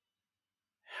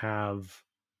have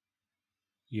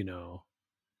you know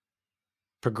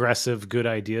progressive good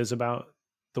ideas about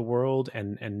the world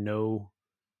and know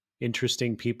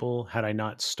interesting people had I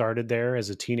not started there as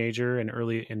a teenager and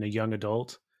early in a young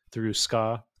adult through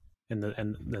ska and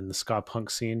then the ska punk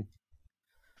scene.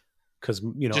 Because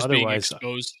Just being otherwise,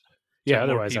 exposed to yeah, more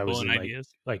otherwise I people was and in ideas.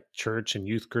 like church and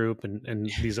youth group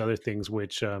and these other things,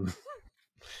 which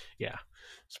yeah,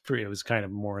 it was kind of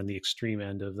more in the extreme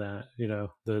end of that,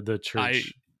 the I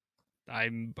church.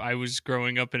 I was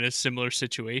growing up in a similar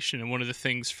situation, and one of the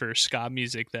things for ska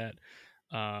music that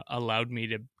allowed me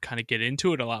to kind of get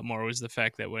into it a lot more was the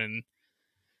fact that when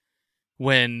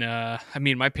I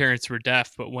mean my parents were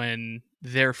deaf, but when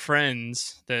their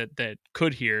friends that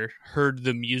could hear heard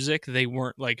the music, they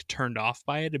weren't like turned off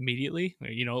by it immediately.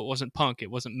 It wasn't punk,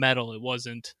 it wasn't metal, it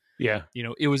wasn't, Yeah.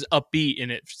 it was upbeat,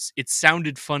 and it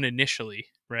sounded fun initially,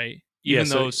 right? Yeah, Even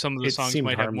so though some of the it songs seemed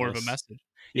might have more of a harmless. message.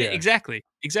 Yeah, Yeah. exactly,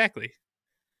 exactly.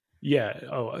 Yeah.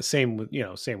 Oh, same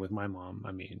with my mom.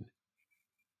 I mean,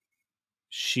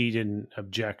 she didn't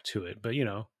object to it, but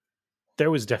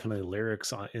there was definitely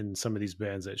lyrics in some of these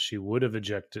bands that she would have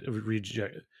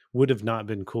would have not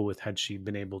been cool with had she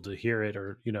been able to hear it,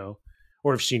 or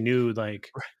if she knew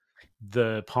like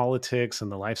the politics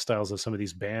and the lifestyles of some of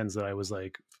these bands that I was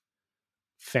like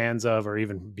fans of or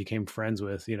even became friends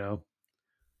with.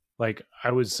 Like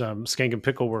I was Skank and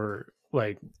Pickle were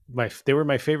like they were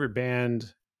my favorite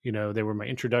band. They were my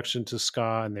introduction to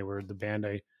ska, and they were the band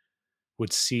I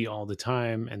would see all the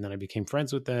time. And then I became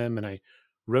friends with them, and I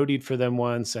roadied for them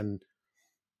once. And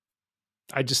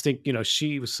I just think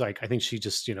she was like, I think she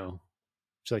just she's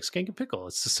like Skank and Pickle.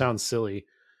 It just sounds silly,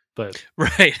 but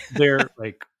Right. they're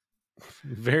like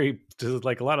very there's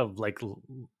like a lot of like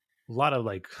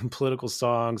political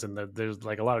songs, and there's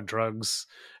like a lot of drugs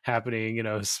happening.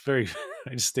 It's very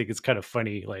I just think it's kind of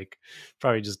funny, like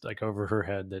probably just like over her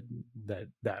head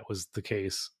that was the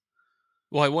case.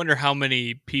 Well, I wonder how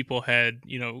many people had,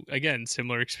 again,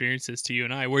 similar experiences to you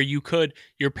and I, where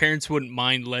your parents wouldn't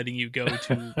mind letting you go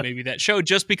to maybe that show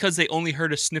just because they only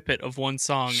heard a snippet of one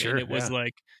song, and Sure. it was Yeah.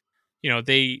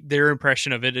 like, their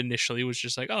impression of it initially was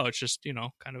just like, oh, it's just,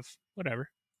 kind of whatever.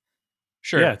 Yeah,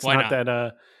 Sure, it's why not not?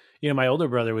 that my older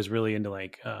brother was really into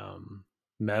like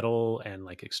metal and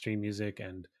like extreme music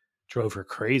and drove her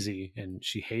crazy, and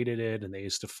she hated it, and they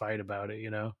used to fight about it.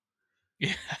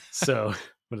 Yeah. So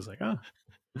but it's like, oh.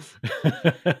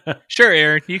 Sure,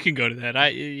 Aaron, you can go to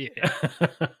that. Yeah.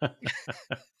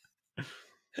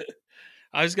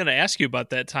 I was gonna ask you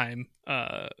about that time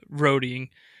roadieing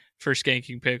for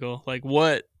Skanking Pickle. Like,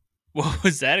 what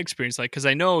was that experience like? Because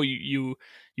I know you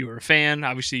were a fan.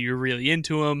 Obviously, you're really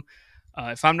into him.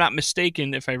 If I'm not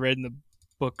mistaken, if I read in the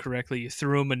book correctly, you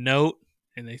threw him a note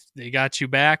and they got you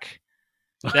back.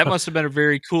 That must have been a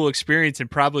very cool experience and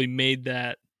probably made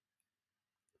that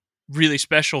really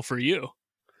special for you.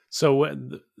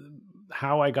 So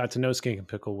how I got to know Skink and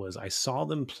Pickle was I saw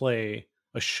them play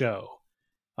a show.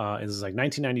 It was like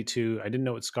 1992. I didn't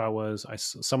know what ska was.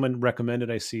 Someone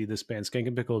recommended I see this band Skink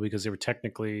and Pickle because they were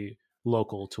technically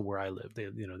local to where I lived.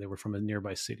 They were from a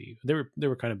nearby city. They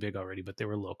were kind of big already, but they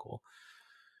were local.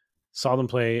 Saw them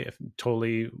play,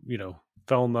 totally,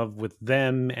 fell in love with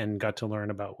them and got to learn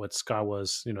about what ska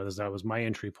was. That was my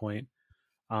entry point.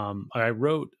 I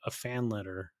wrote a fan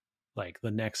letter like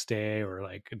the next day or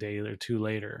like a day or two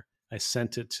later. I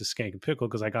sent it to Skank and Pickle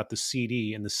because I got the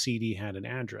CD and the CD had an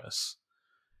address.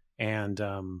 And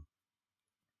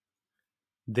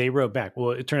they wrote back.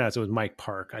 Well, it turned out it was Mike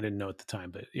Park. I didn't know at the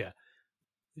time, but yeah,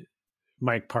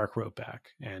 Mike Park wrote back.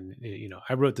 And,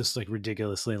 I wrote this like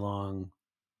ridiculously long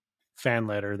fan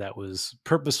letter that was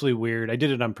purposely weird. I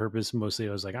did it on purpose. Mostly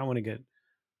I was like,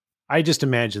 I just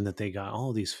imagined that they got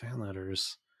all these fan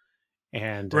letters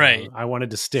and Right. I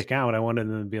wanted to stick out. I wanted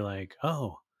them to be like,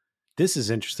 oh, this is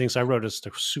interesting. So I wrote a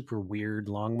super weird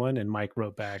long one, and Mike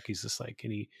wrote back. He's just like,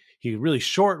 and he really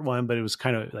short one, but it was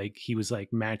kind of like he was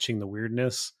like matching the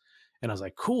weirdness, and I was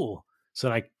like, cool.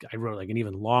 So I wrote like an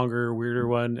even longer, weirder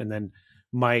one, and then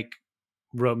Mike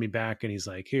wrote me back, and he's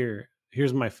like,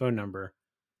 here's my phone number.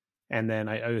 And then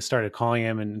I started calling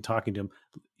him and talking to him.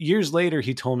 Years later,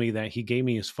 he told me that he gave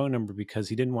me his phone number because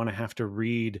he didn't want to have to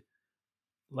read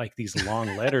like these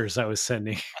long letters I was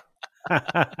sending.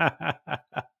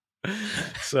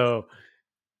 So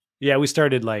yeah, he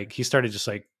started just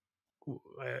like,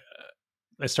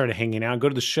 I started hanging out, go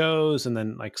to the shows. And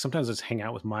then like, sometimes I just hang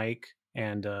out with Mike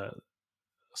and,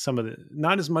 some of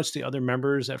not as much the other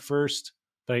members at first,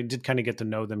 but I did kind of get to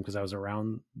know them because I was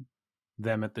around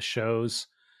them at the shows.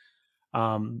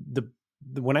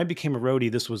 When I became a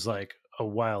roadie, this was like a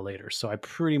while later. So I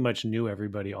pretty much knew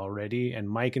everybody already. And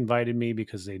Mike invited me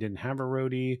because they didn't have a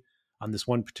roadie on this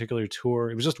one particular tour.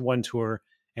 It was just one tour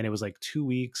and it was like 2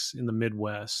 weeks in the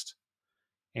Midwest.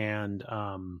 And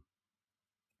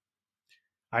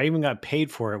I even got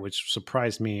paid for it, which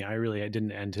surprised me. I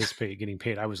didn't anticipate getting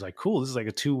paid. I was like, cool, this is like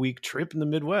a 2 week trip in the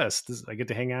Midwest. I get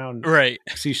to hang out and Right.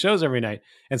 see shows every night.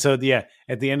 And so, yeah,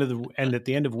 at the end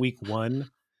of week one,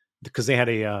 because they had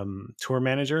a tour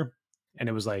manager, and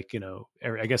it was like,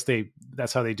 I guess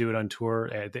that's how they do it on tour.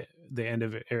 At the end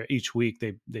of each week,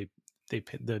 the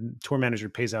tour manager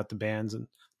pays out the bands and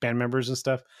band members and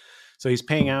stuff. So he's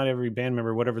paying out every band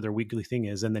member whatever their weekly thing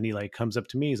is, and then he like comes up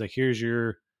to me. He's like, "Here's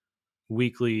your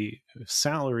weekly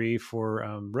salary for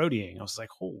roadieing." I was like,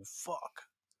 "Oh fuck!"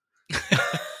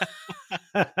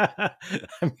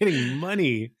 I'm getting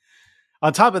money.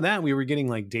 On top of that, we were getting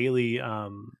like daily.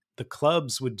 The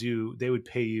clubs they would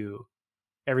pay you,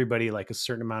 everybody, like a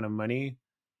certain amount of money.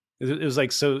 It was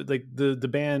like, so like the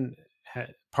band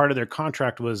had, part of their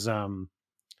contract was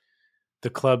the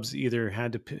clubs either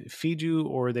had to feed you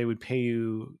or they would pay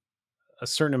you a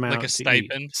certain amount, like a to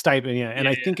stipend. eat. Stipend, yeah. And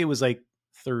I think it was like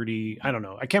 30, I don't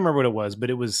know, I can't remember what it was,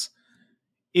 but it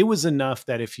was enough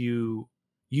that if you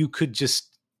could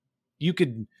just you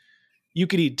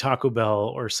could eat Taco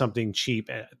Bell or something cheap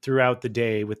throughout the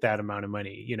day with that amount of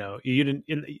money. You didn't.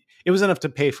 It was enough to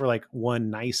pay for like one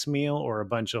nice meal or a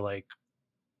bunch of like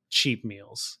cheap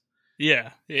meals.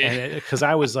 Yeah. And because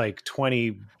I was like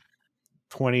 20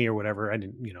 or whatever, I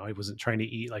didn't. I wasn't trying to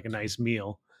eat like a nice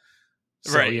meal.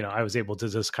 So, right. I was able to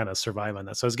just kind of survive on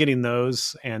that. So I was getting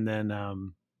those, and then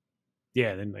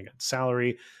then I got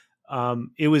salary.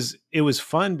 It was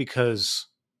fun because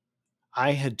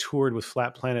I had toured with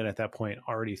Flat Planet at that point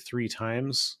already 3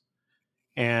 times,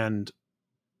 and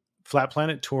Flat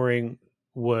Planet touring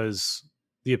was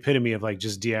the epitome of like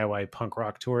just DIY punk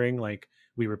rock touring. Like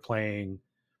we were playing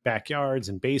backyards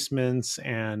and basements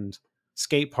and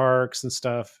skate parks and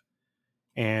stuff,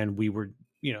 and we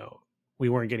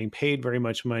weren't getting paid very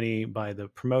much money by the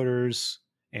promoters,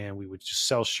 and we would just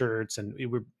sell shirts, and we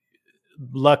were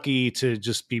lucky to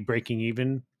just be breaking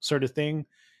even sort of thing.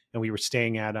 And we were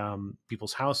staying at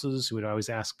people's houses. We would always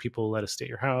ask people, let us stay at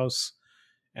your house.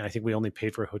 And I think we only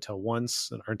paid for a hotel once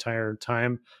in our entire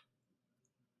time.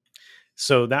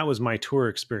 So that was my tour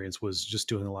experience, was just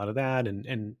doing a lot of that.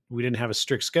 And we didn't have a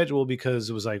strict schedule because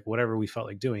it was like whatever we felt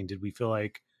like doing. Did we feel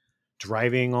like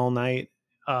driving all night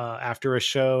after a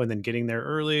show and then getting there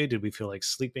early? Did we feel like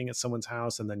sleeping at someone's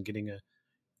house and then getting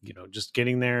just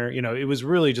getting there? It was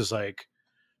really just like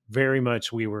very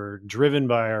much we were driven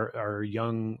by our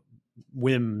young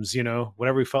whims,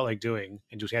 whatever we felt like doing,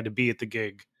 and just had to be at the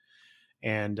gig.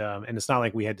 And it's not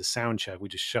like we had to sound check; we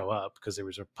just show up because there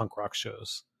was our punk rock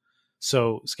shows.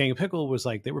 So Skank and Pickle was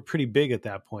like, they were pretty big at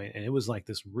that point, and it was like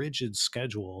this rigid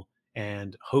schedule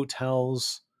and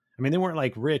hotels. I mean, they weren't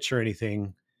like rich or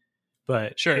anything,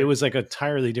 but it Sure. was like a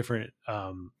entirely different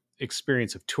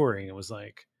experience of touring. It was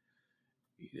like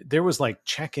there was like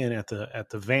check-in at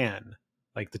the van.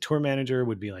 Like the tour manager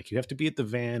would be like, you have to be at the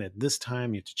van at this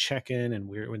time, you have to check in, and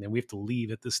then we have to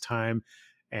leave at this time,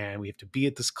 and we have to be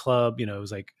at this club. It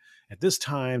was like at this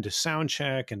time to sound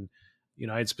check, and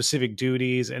I had specific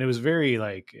duties, and it was very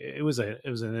like it was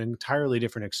an entirely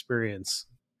different experience.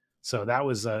 So that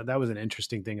was an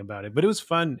interesting thing about it, but it was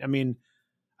fun. I mean,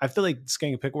 I feel like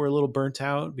Skank and Pickle were a little burnt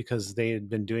out because they had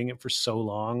been doing it for so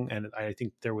long, and I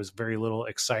think there was very little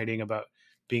exciting about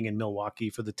being in Milwaukee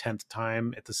for the 10th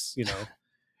time at this.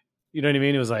 You know what I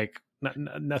mean? It was like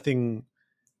nothing.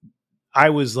 I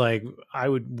was like,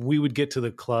 we would get to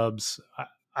the clubs.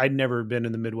 I'd never been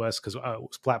in the Midwest because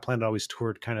Flat Planet always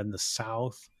toured kind of in the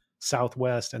South,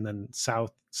 Southwest, and then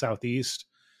Southeast, Mhm.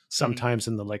 sometimes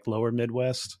in the like lower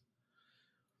Midwest.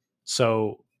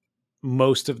 So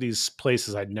most of these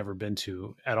places I'd never been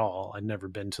to at all. I'd never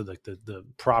been to like the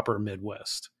proper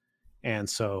Midwest. And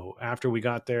so after we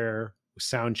got there, we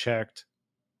sound checked,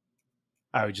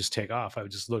 I would just take off. I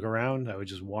would just look around. I would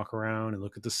just walk around and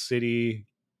look at the city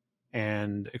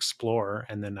and explore.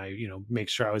 And then I, make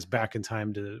sure I was back in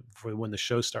time for when the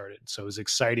show started. So it was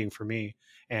exciting for me.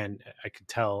 And I could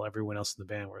tell everyone else in the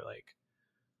band were like,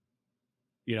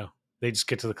 they just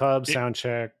get to the club, It- sound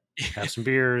check, have some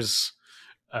beers.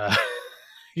 Uh,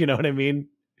 you know what I mean?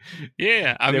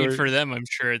 yeah, I They mean, were, for them, I'm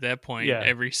sure at that point, yeah.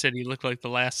 every city looked like the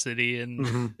last city, and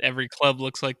Hmm. every club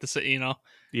looks like the city.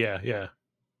 Yeah. Yeah.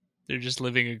 They're just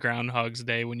living a Groundhog's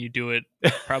Day when you do it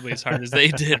probably as hard as they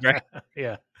did, right?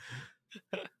 Yeah.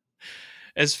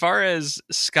 As far as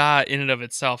ska in and of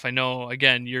itself, I know,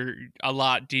 again, you're a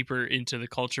lot deeper into the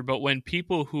culture, but when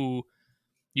people who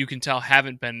you can tell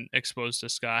haven't been exposed to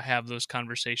ska have those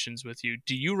conversations with you,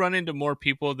 do you run into more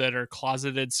people that are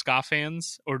closeted ska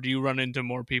fans, or do you run into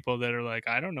more people that are like,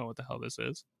 I don't know what the hell this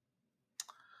is?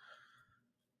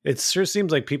 It sure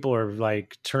seems like people are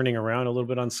like turning around a little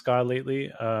bit on ska lately.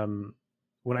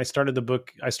 When I started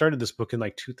this book in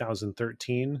like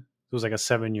 2013. It was like a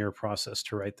 7-year process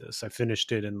to write this. I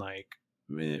finished it in like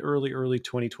early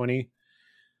 2020.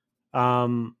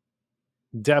 Um,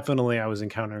 Definitely I was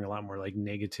encountering a lot more like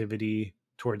negativity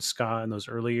towards ska in those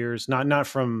early years. Not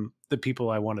from the people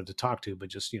I wanted to talk to, but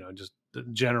just, just the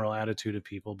general attitude of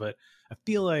people. But I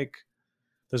feel like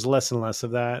there's less and less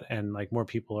of that, and like more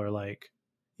people are like,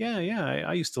 yeah,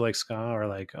 I used to like ska, or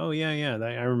like, oh yeah,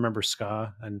 I remember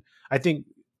ska. And I think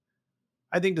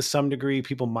to some degree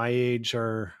people my age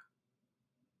are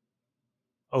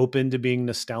open to being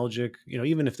nostalgic,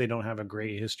 even if they don't have a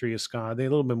great history of ska. They're a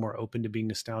little bit more open to being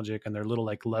nostalgic, and they're a little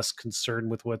like less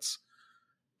concerned with what's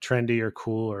trendy or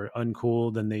cool or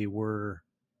uncool than they were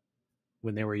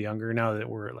when they were younger. Now that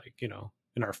we're like, in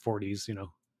our 40s,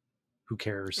 who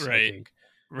cares, I Right. think.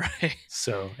 Right.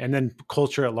 So, and then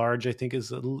culture at large, I think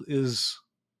is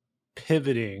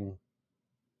pivoting.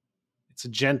 It's a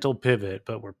gentle pivot,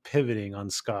 but we're pivoting on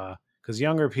ska because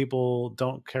younger people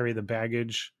don't carry the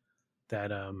baggage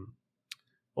that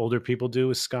older people do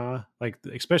with ska. Like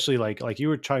especially like you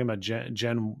were talking about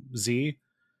Gen Z.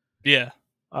 Yeah.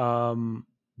 Um,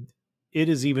 it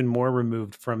is even more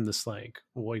removed from this like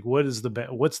what's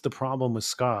the problem with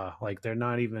ska? Like they're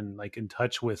not even like in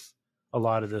touch with a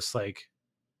lot of this like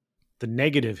the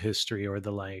negative history or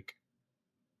the like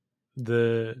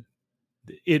the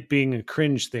it being a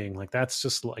cringe thing. Like that's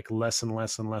just like less and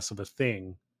less and less of a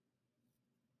thing.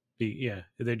 Yeah,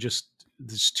 they're just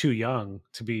too young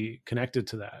to be connected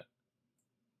to that.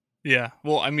 Yeah.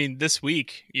 Well, I mean, this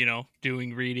week,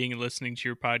 doing reading and listening to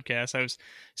your podcast, I was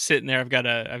sitting there. I've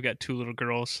got two little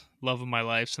girls, love of my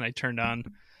life, and I turned on,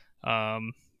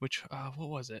 which what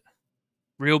was it?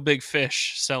 Real Big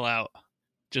Fish, Sell Out,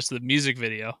 just the music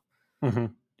video, Hmm.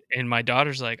 and my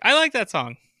daughter's like, I like that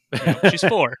song. She's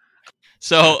 4,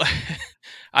 so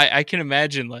I can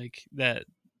imagine like that.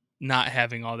 Not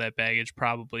having all that baggage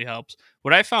probably helps.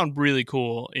 What I found really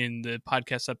cool in the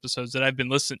podcast episodes that I've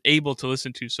been able to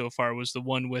listen to so far was the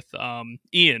one with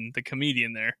Ian, the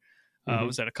comedian there. Hmm.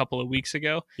 Was that a couple of weeks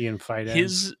ago? Ian Fidance,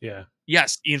 His yeah.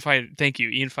 Yes, Ian Fidance. Thank you,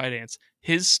 Ian Fidance.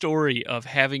 His story of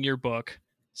having your book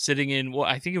sitting in, well,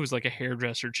 I think it was like a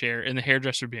hairdresser chair, and the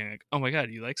hairdresser being like, "Oh my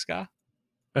god, you like ska?"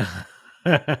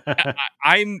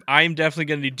 I'm definitely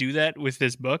going to do that with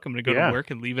this book. I'm going to go to Yeah. work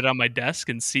and leave it on my desk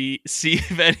and see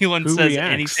if anyone Who says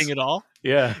anything reacts? at all.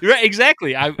 Yeah. Right,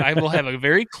 exactly. I will have a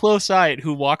very close eye at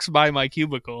who walks by my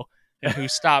cubicle and who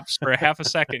stops for a half a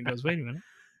second and goes, "Wait a minute."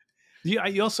 Yeah,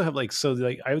 you also have like, so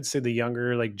like I would say the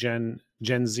younger like Gen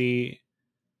Z,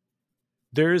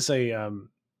 there's a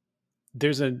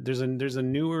there's a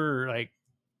newer like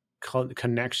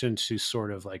connection to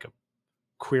sort of like a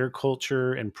queer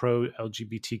culture and pro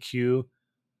LGBTQ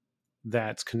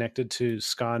that's connected to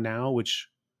ska now, which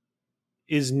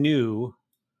is new.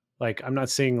 Like I'm not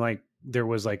saying like there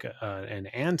was like an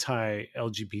anti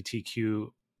LGBTQ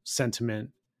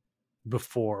sentiment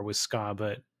before with ska,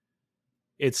 but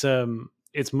it's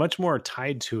much more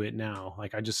tied to it now.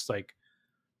 Like I just like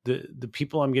the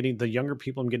people I'm getting, the younger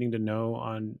people I'm getting to know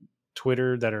on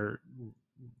Twitter that are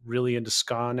really into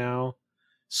ska now,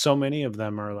 so many of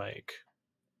them are like,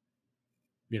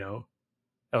 you know,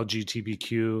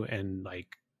 LGBTQ, and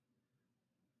like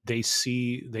they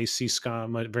see ska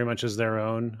very much as their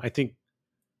own. I think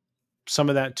some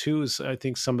of that too is, I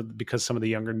think some of, because some of the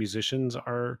younger musicians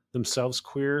are themselves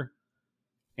queer,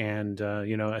 and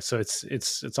so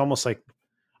it's almost like,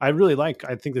 I really like,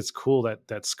 I think it's cool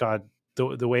that ska,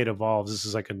 the way it evolves, this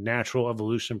is like a natural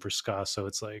evolution for ska. So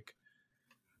it's like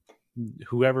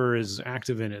whoever is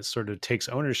active in it sort of takes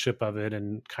ownership of it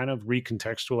and kind of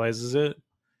recontextualizes it,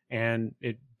 and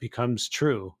it becomes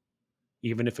true,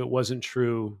 even if it wasn't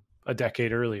true a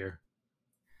decade earlier.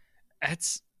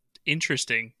 That's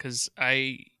interesting because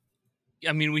I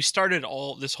mean, we started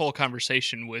all this whole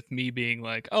conversation with me being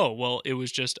like, "Oh, well, it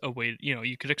was just a way,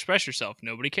 you could express yourself.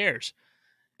 Nobody cares."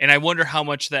 And I wonder how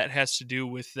much that has to do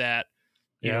with that,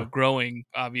 Yeah, growing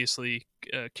obviously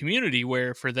community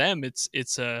where for them it's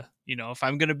a, if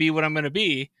I'm going to be what I'm going to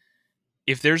be,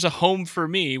 if there's a home for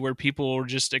me where people will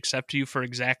just accept you for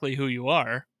exactly who you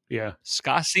are, yeah,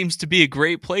 Scott seems to be a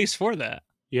great place for that.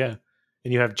 yeah.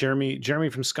 And you have Jeremy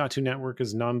from Scott 2 Network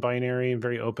is non-binary and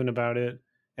very open about it.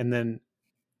 And then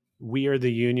We Are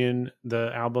the Union,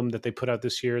 the album that they put out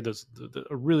this year,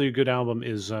 a really good album,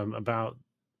 is about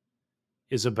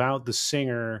the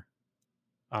singer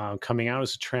coming out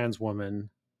as a trans woman.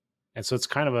 And so it's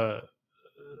kind of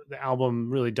the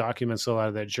album really documents a lot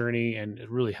of that journey, and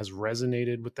it really has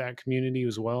resonated with that community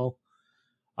as well.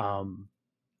 Um,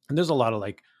 and there's a lot of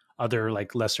like other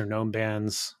like lesser known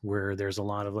bands where there's a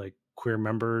lot of like queer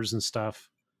members and stuff,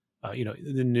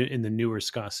 in the newer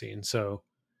ska scene. So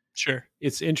Sure.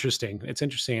 it's interesting. It's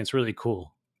interesting. It's really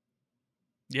cool.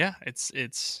 Yeah, it's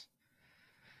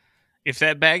if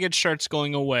that baggage starts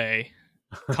going away,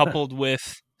 coupled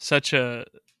with such a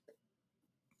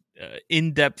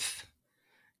in-depth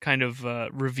kind of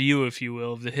review, if you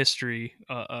will, of the history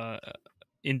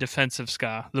in defense of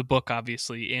ska, the book,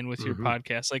 obviously, and with your Hmm.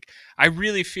 podcast. Like, I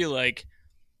really feel like,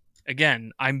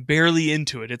 again, I'm barely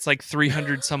into it. It's like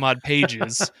 300 some odd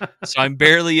pages. So I'm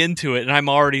barely into it. And I'm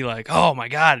already like, oh my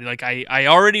God, like I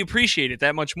already appreciate it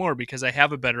that much more because I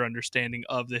have a better understanding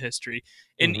of the history.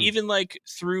 And Hmm. even like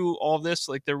through all this,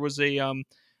 like there was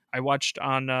I watched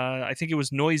on, I think it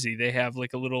was Noisy. They have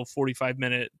like a little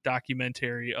 45-minute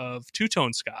documentary of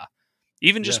two-tone ska.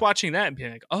 Even just Yeah. watching that and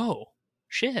being like, oh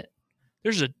shit,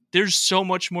 there's so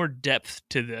much more depth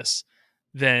to this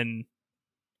than,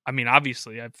 I mean,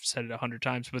 obviously I've said it 100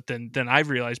 times, but then I've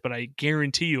realized, but I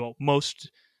guarantee you most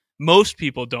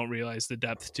people don't realize the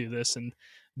depth to this. And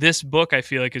this book I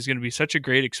feel like is going to be such a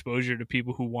great exposure to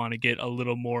people who want to get a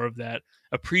little more of that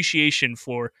appreciation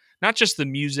for not just the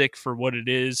music for what it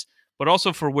is, but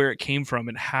also for where it came from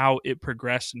and how it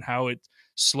progressed and how it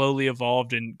slowly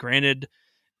evolved. And granted,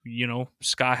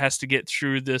 Scott has to get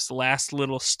through this last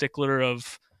little stickler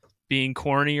of being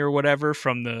corny or whatever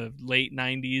from the late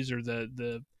 90s, or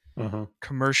the Uh-huh.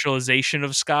 commercialization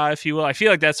of ska, if you will. I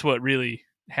feel like that's what really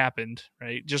happened,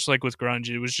 right? Just like with grunge,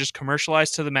 it was just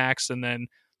commercialized to the max and then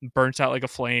burnt out like a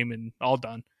flame and all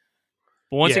done.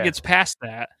 But once it Yeah. gets past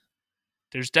that,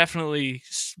 there's definitely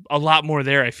a lot more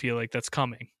there, I feel like, that's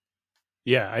coming.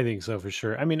 Yeah, I think so for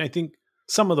sure. I mean, I think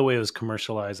some of the way it was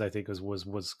commercialized, I think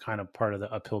was kind of part of the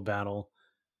uphill battle,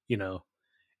 you know.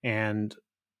 And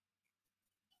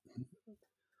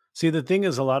see, the thing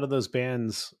is, a lot of those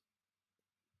bands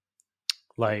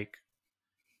like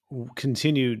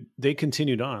continued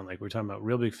on. Like we're talking about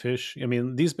Real Big Fish. I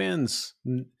mean, these bands,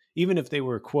 even if they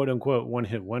were quote unquote one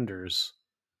hit wonders,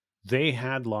 they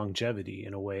had longevity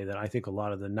in a way that I think a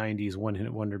lot of the '90s one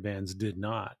hit wonder bands did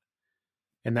not.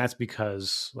 And that's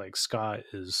because like ska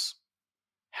is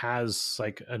has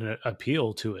like an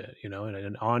appeal to it, and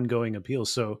an ongoing appeal.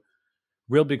 So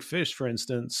Real Big Fish, for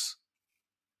instance,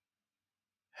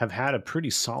 have had a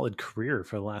pretty solid career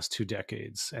for the last 2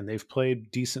 decades, and they've played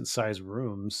decent sized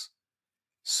rooms.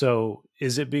 So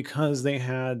is it because they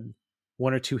had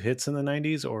one or two hits in the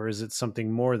 90s, or is it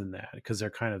something more than that? Because they're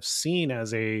kind of seen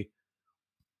as a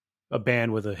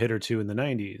band with a hit or two in the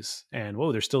 90s, and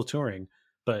whoa, they're still touring,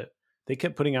 but they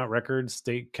kept putting out records.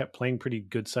 They kept playing pretty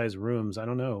good sized rooms. I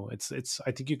don't know.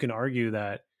 I think you can argue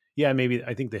that, yeah, maybe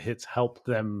I think the hits helped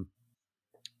them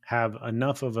have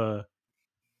enough of a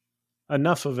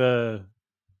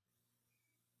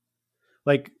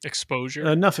like Exposure.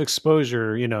 enough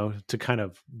exposure, to kind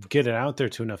of get it out there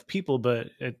to enough people. But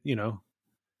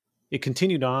it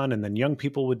continued on, and then young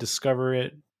people would discover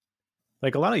it.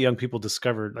 Like a lot of young people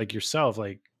discovered, like yourself,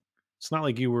 like it's not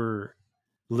like you were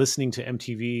listening to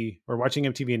MTV or watching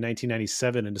MTV in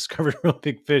 1997 and discovered Real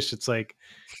Big Fish. It's like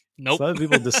Nope. a lot of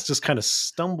people just kind of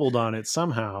stumbled on it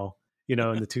somehow, in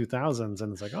the 2000s,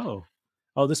 and it's like, oh,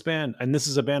 this band, and this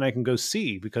is a band I can go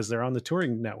see because they're on the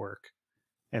touring network.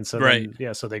 And so Right. then,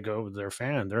 yeah, so they're a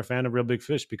fan of Real Big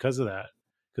Fish because of that,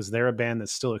 because they're a band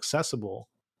that's still accessible.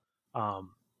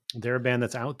 They're a band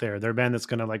that's out there. They're a band that's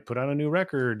going to like put out a new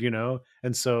record,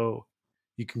 and so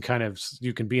you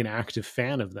can be an active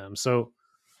fan of them. So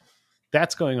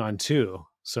that's going on too.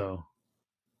 So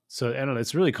I don't know.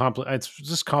 It's really It's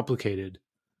just complicated,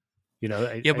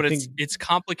 Yeah, but I think, it's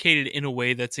complicated in a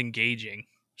way that's engaging.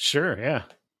 sure, yeah.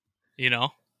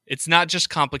 It's not just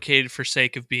complicated for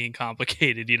sake of being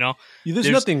complicated. There's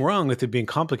nothing wrong with it being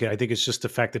complicated. I think it's just the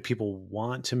fact that people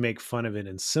want to make fun of it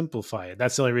and simplify it.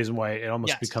 That's the only reason why it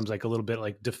almost becomes like a little bit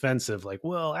like defensive. Like,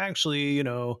 well, actually,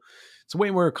 it's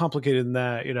way more complicated than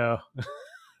that. Yeah,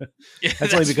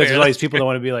 that's only because fair. there's all these people that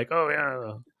want to be like, oh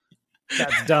yeah,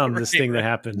 that's dumb. This thing that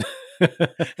happened.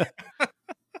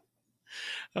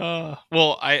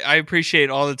 Well, I appreciate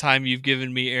all the time you've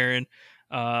given me, Aaron.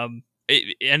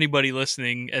 Anybody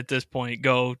listening at this point,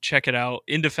 go check it out.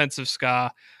 In Defense of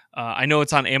Ska. I know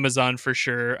it's on Amazon for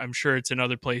sure. I'm sure it's in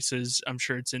other places. I'm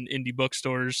sure it's in indie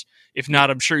bookstores. If not,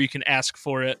 I'm sure you can ask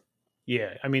for it.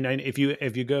 Yeah, I mean, if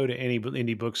you go to any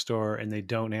indie bookstore and they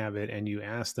don't have it, and you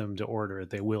ask them to order it,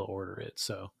 they will order it.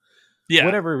 So, yeah,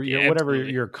 whatever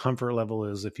absolutely. your comfort level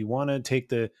is, if you want to take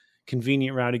the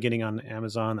convenient route of getting on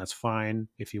Amazon, that's fine.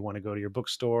 If you want to go to your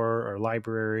bookstore or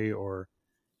library, or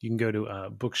you can go to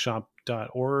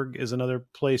bookshop.org is another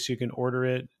place you can order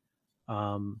it.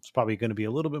 It's probably going to be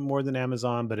a little bit more than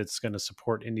Amazon, but it's going to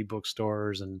support indie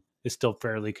bookstores, and it's still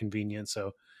fairly convenient.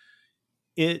 So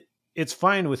it's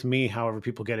fine with me, however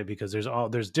people get it, because it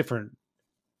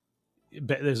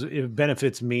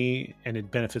benefits me and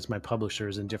it benefits my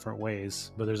publishers in different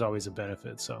ways, but there's always a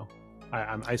benefit. So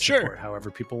I support however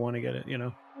people want to get it,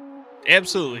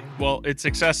 Absolutely. Well, it's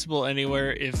accessible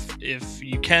anywhere. If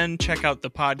you can, check out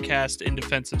the podcast In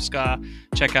Defense of Ska.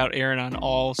 Check out Aaron on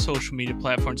all social media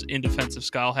platforms, In Defense of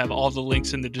Ska. I'll have all the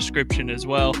links in the description as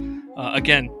well.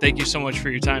 Again, thank you so much for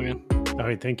your time, man. All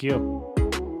right, thank you.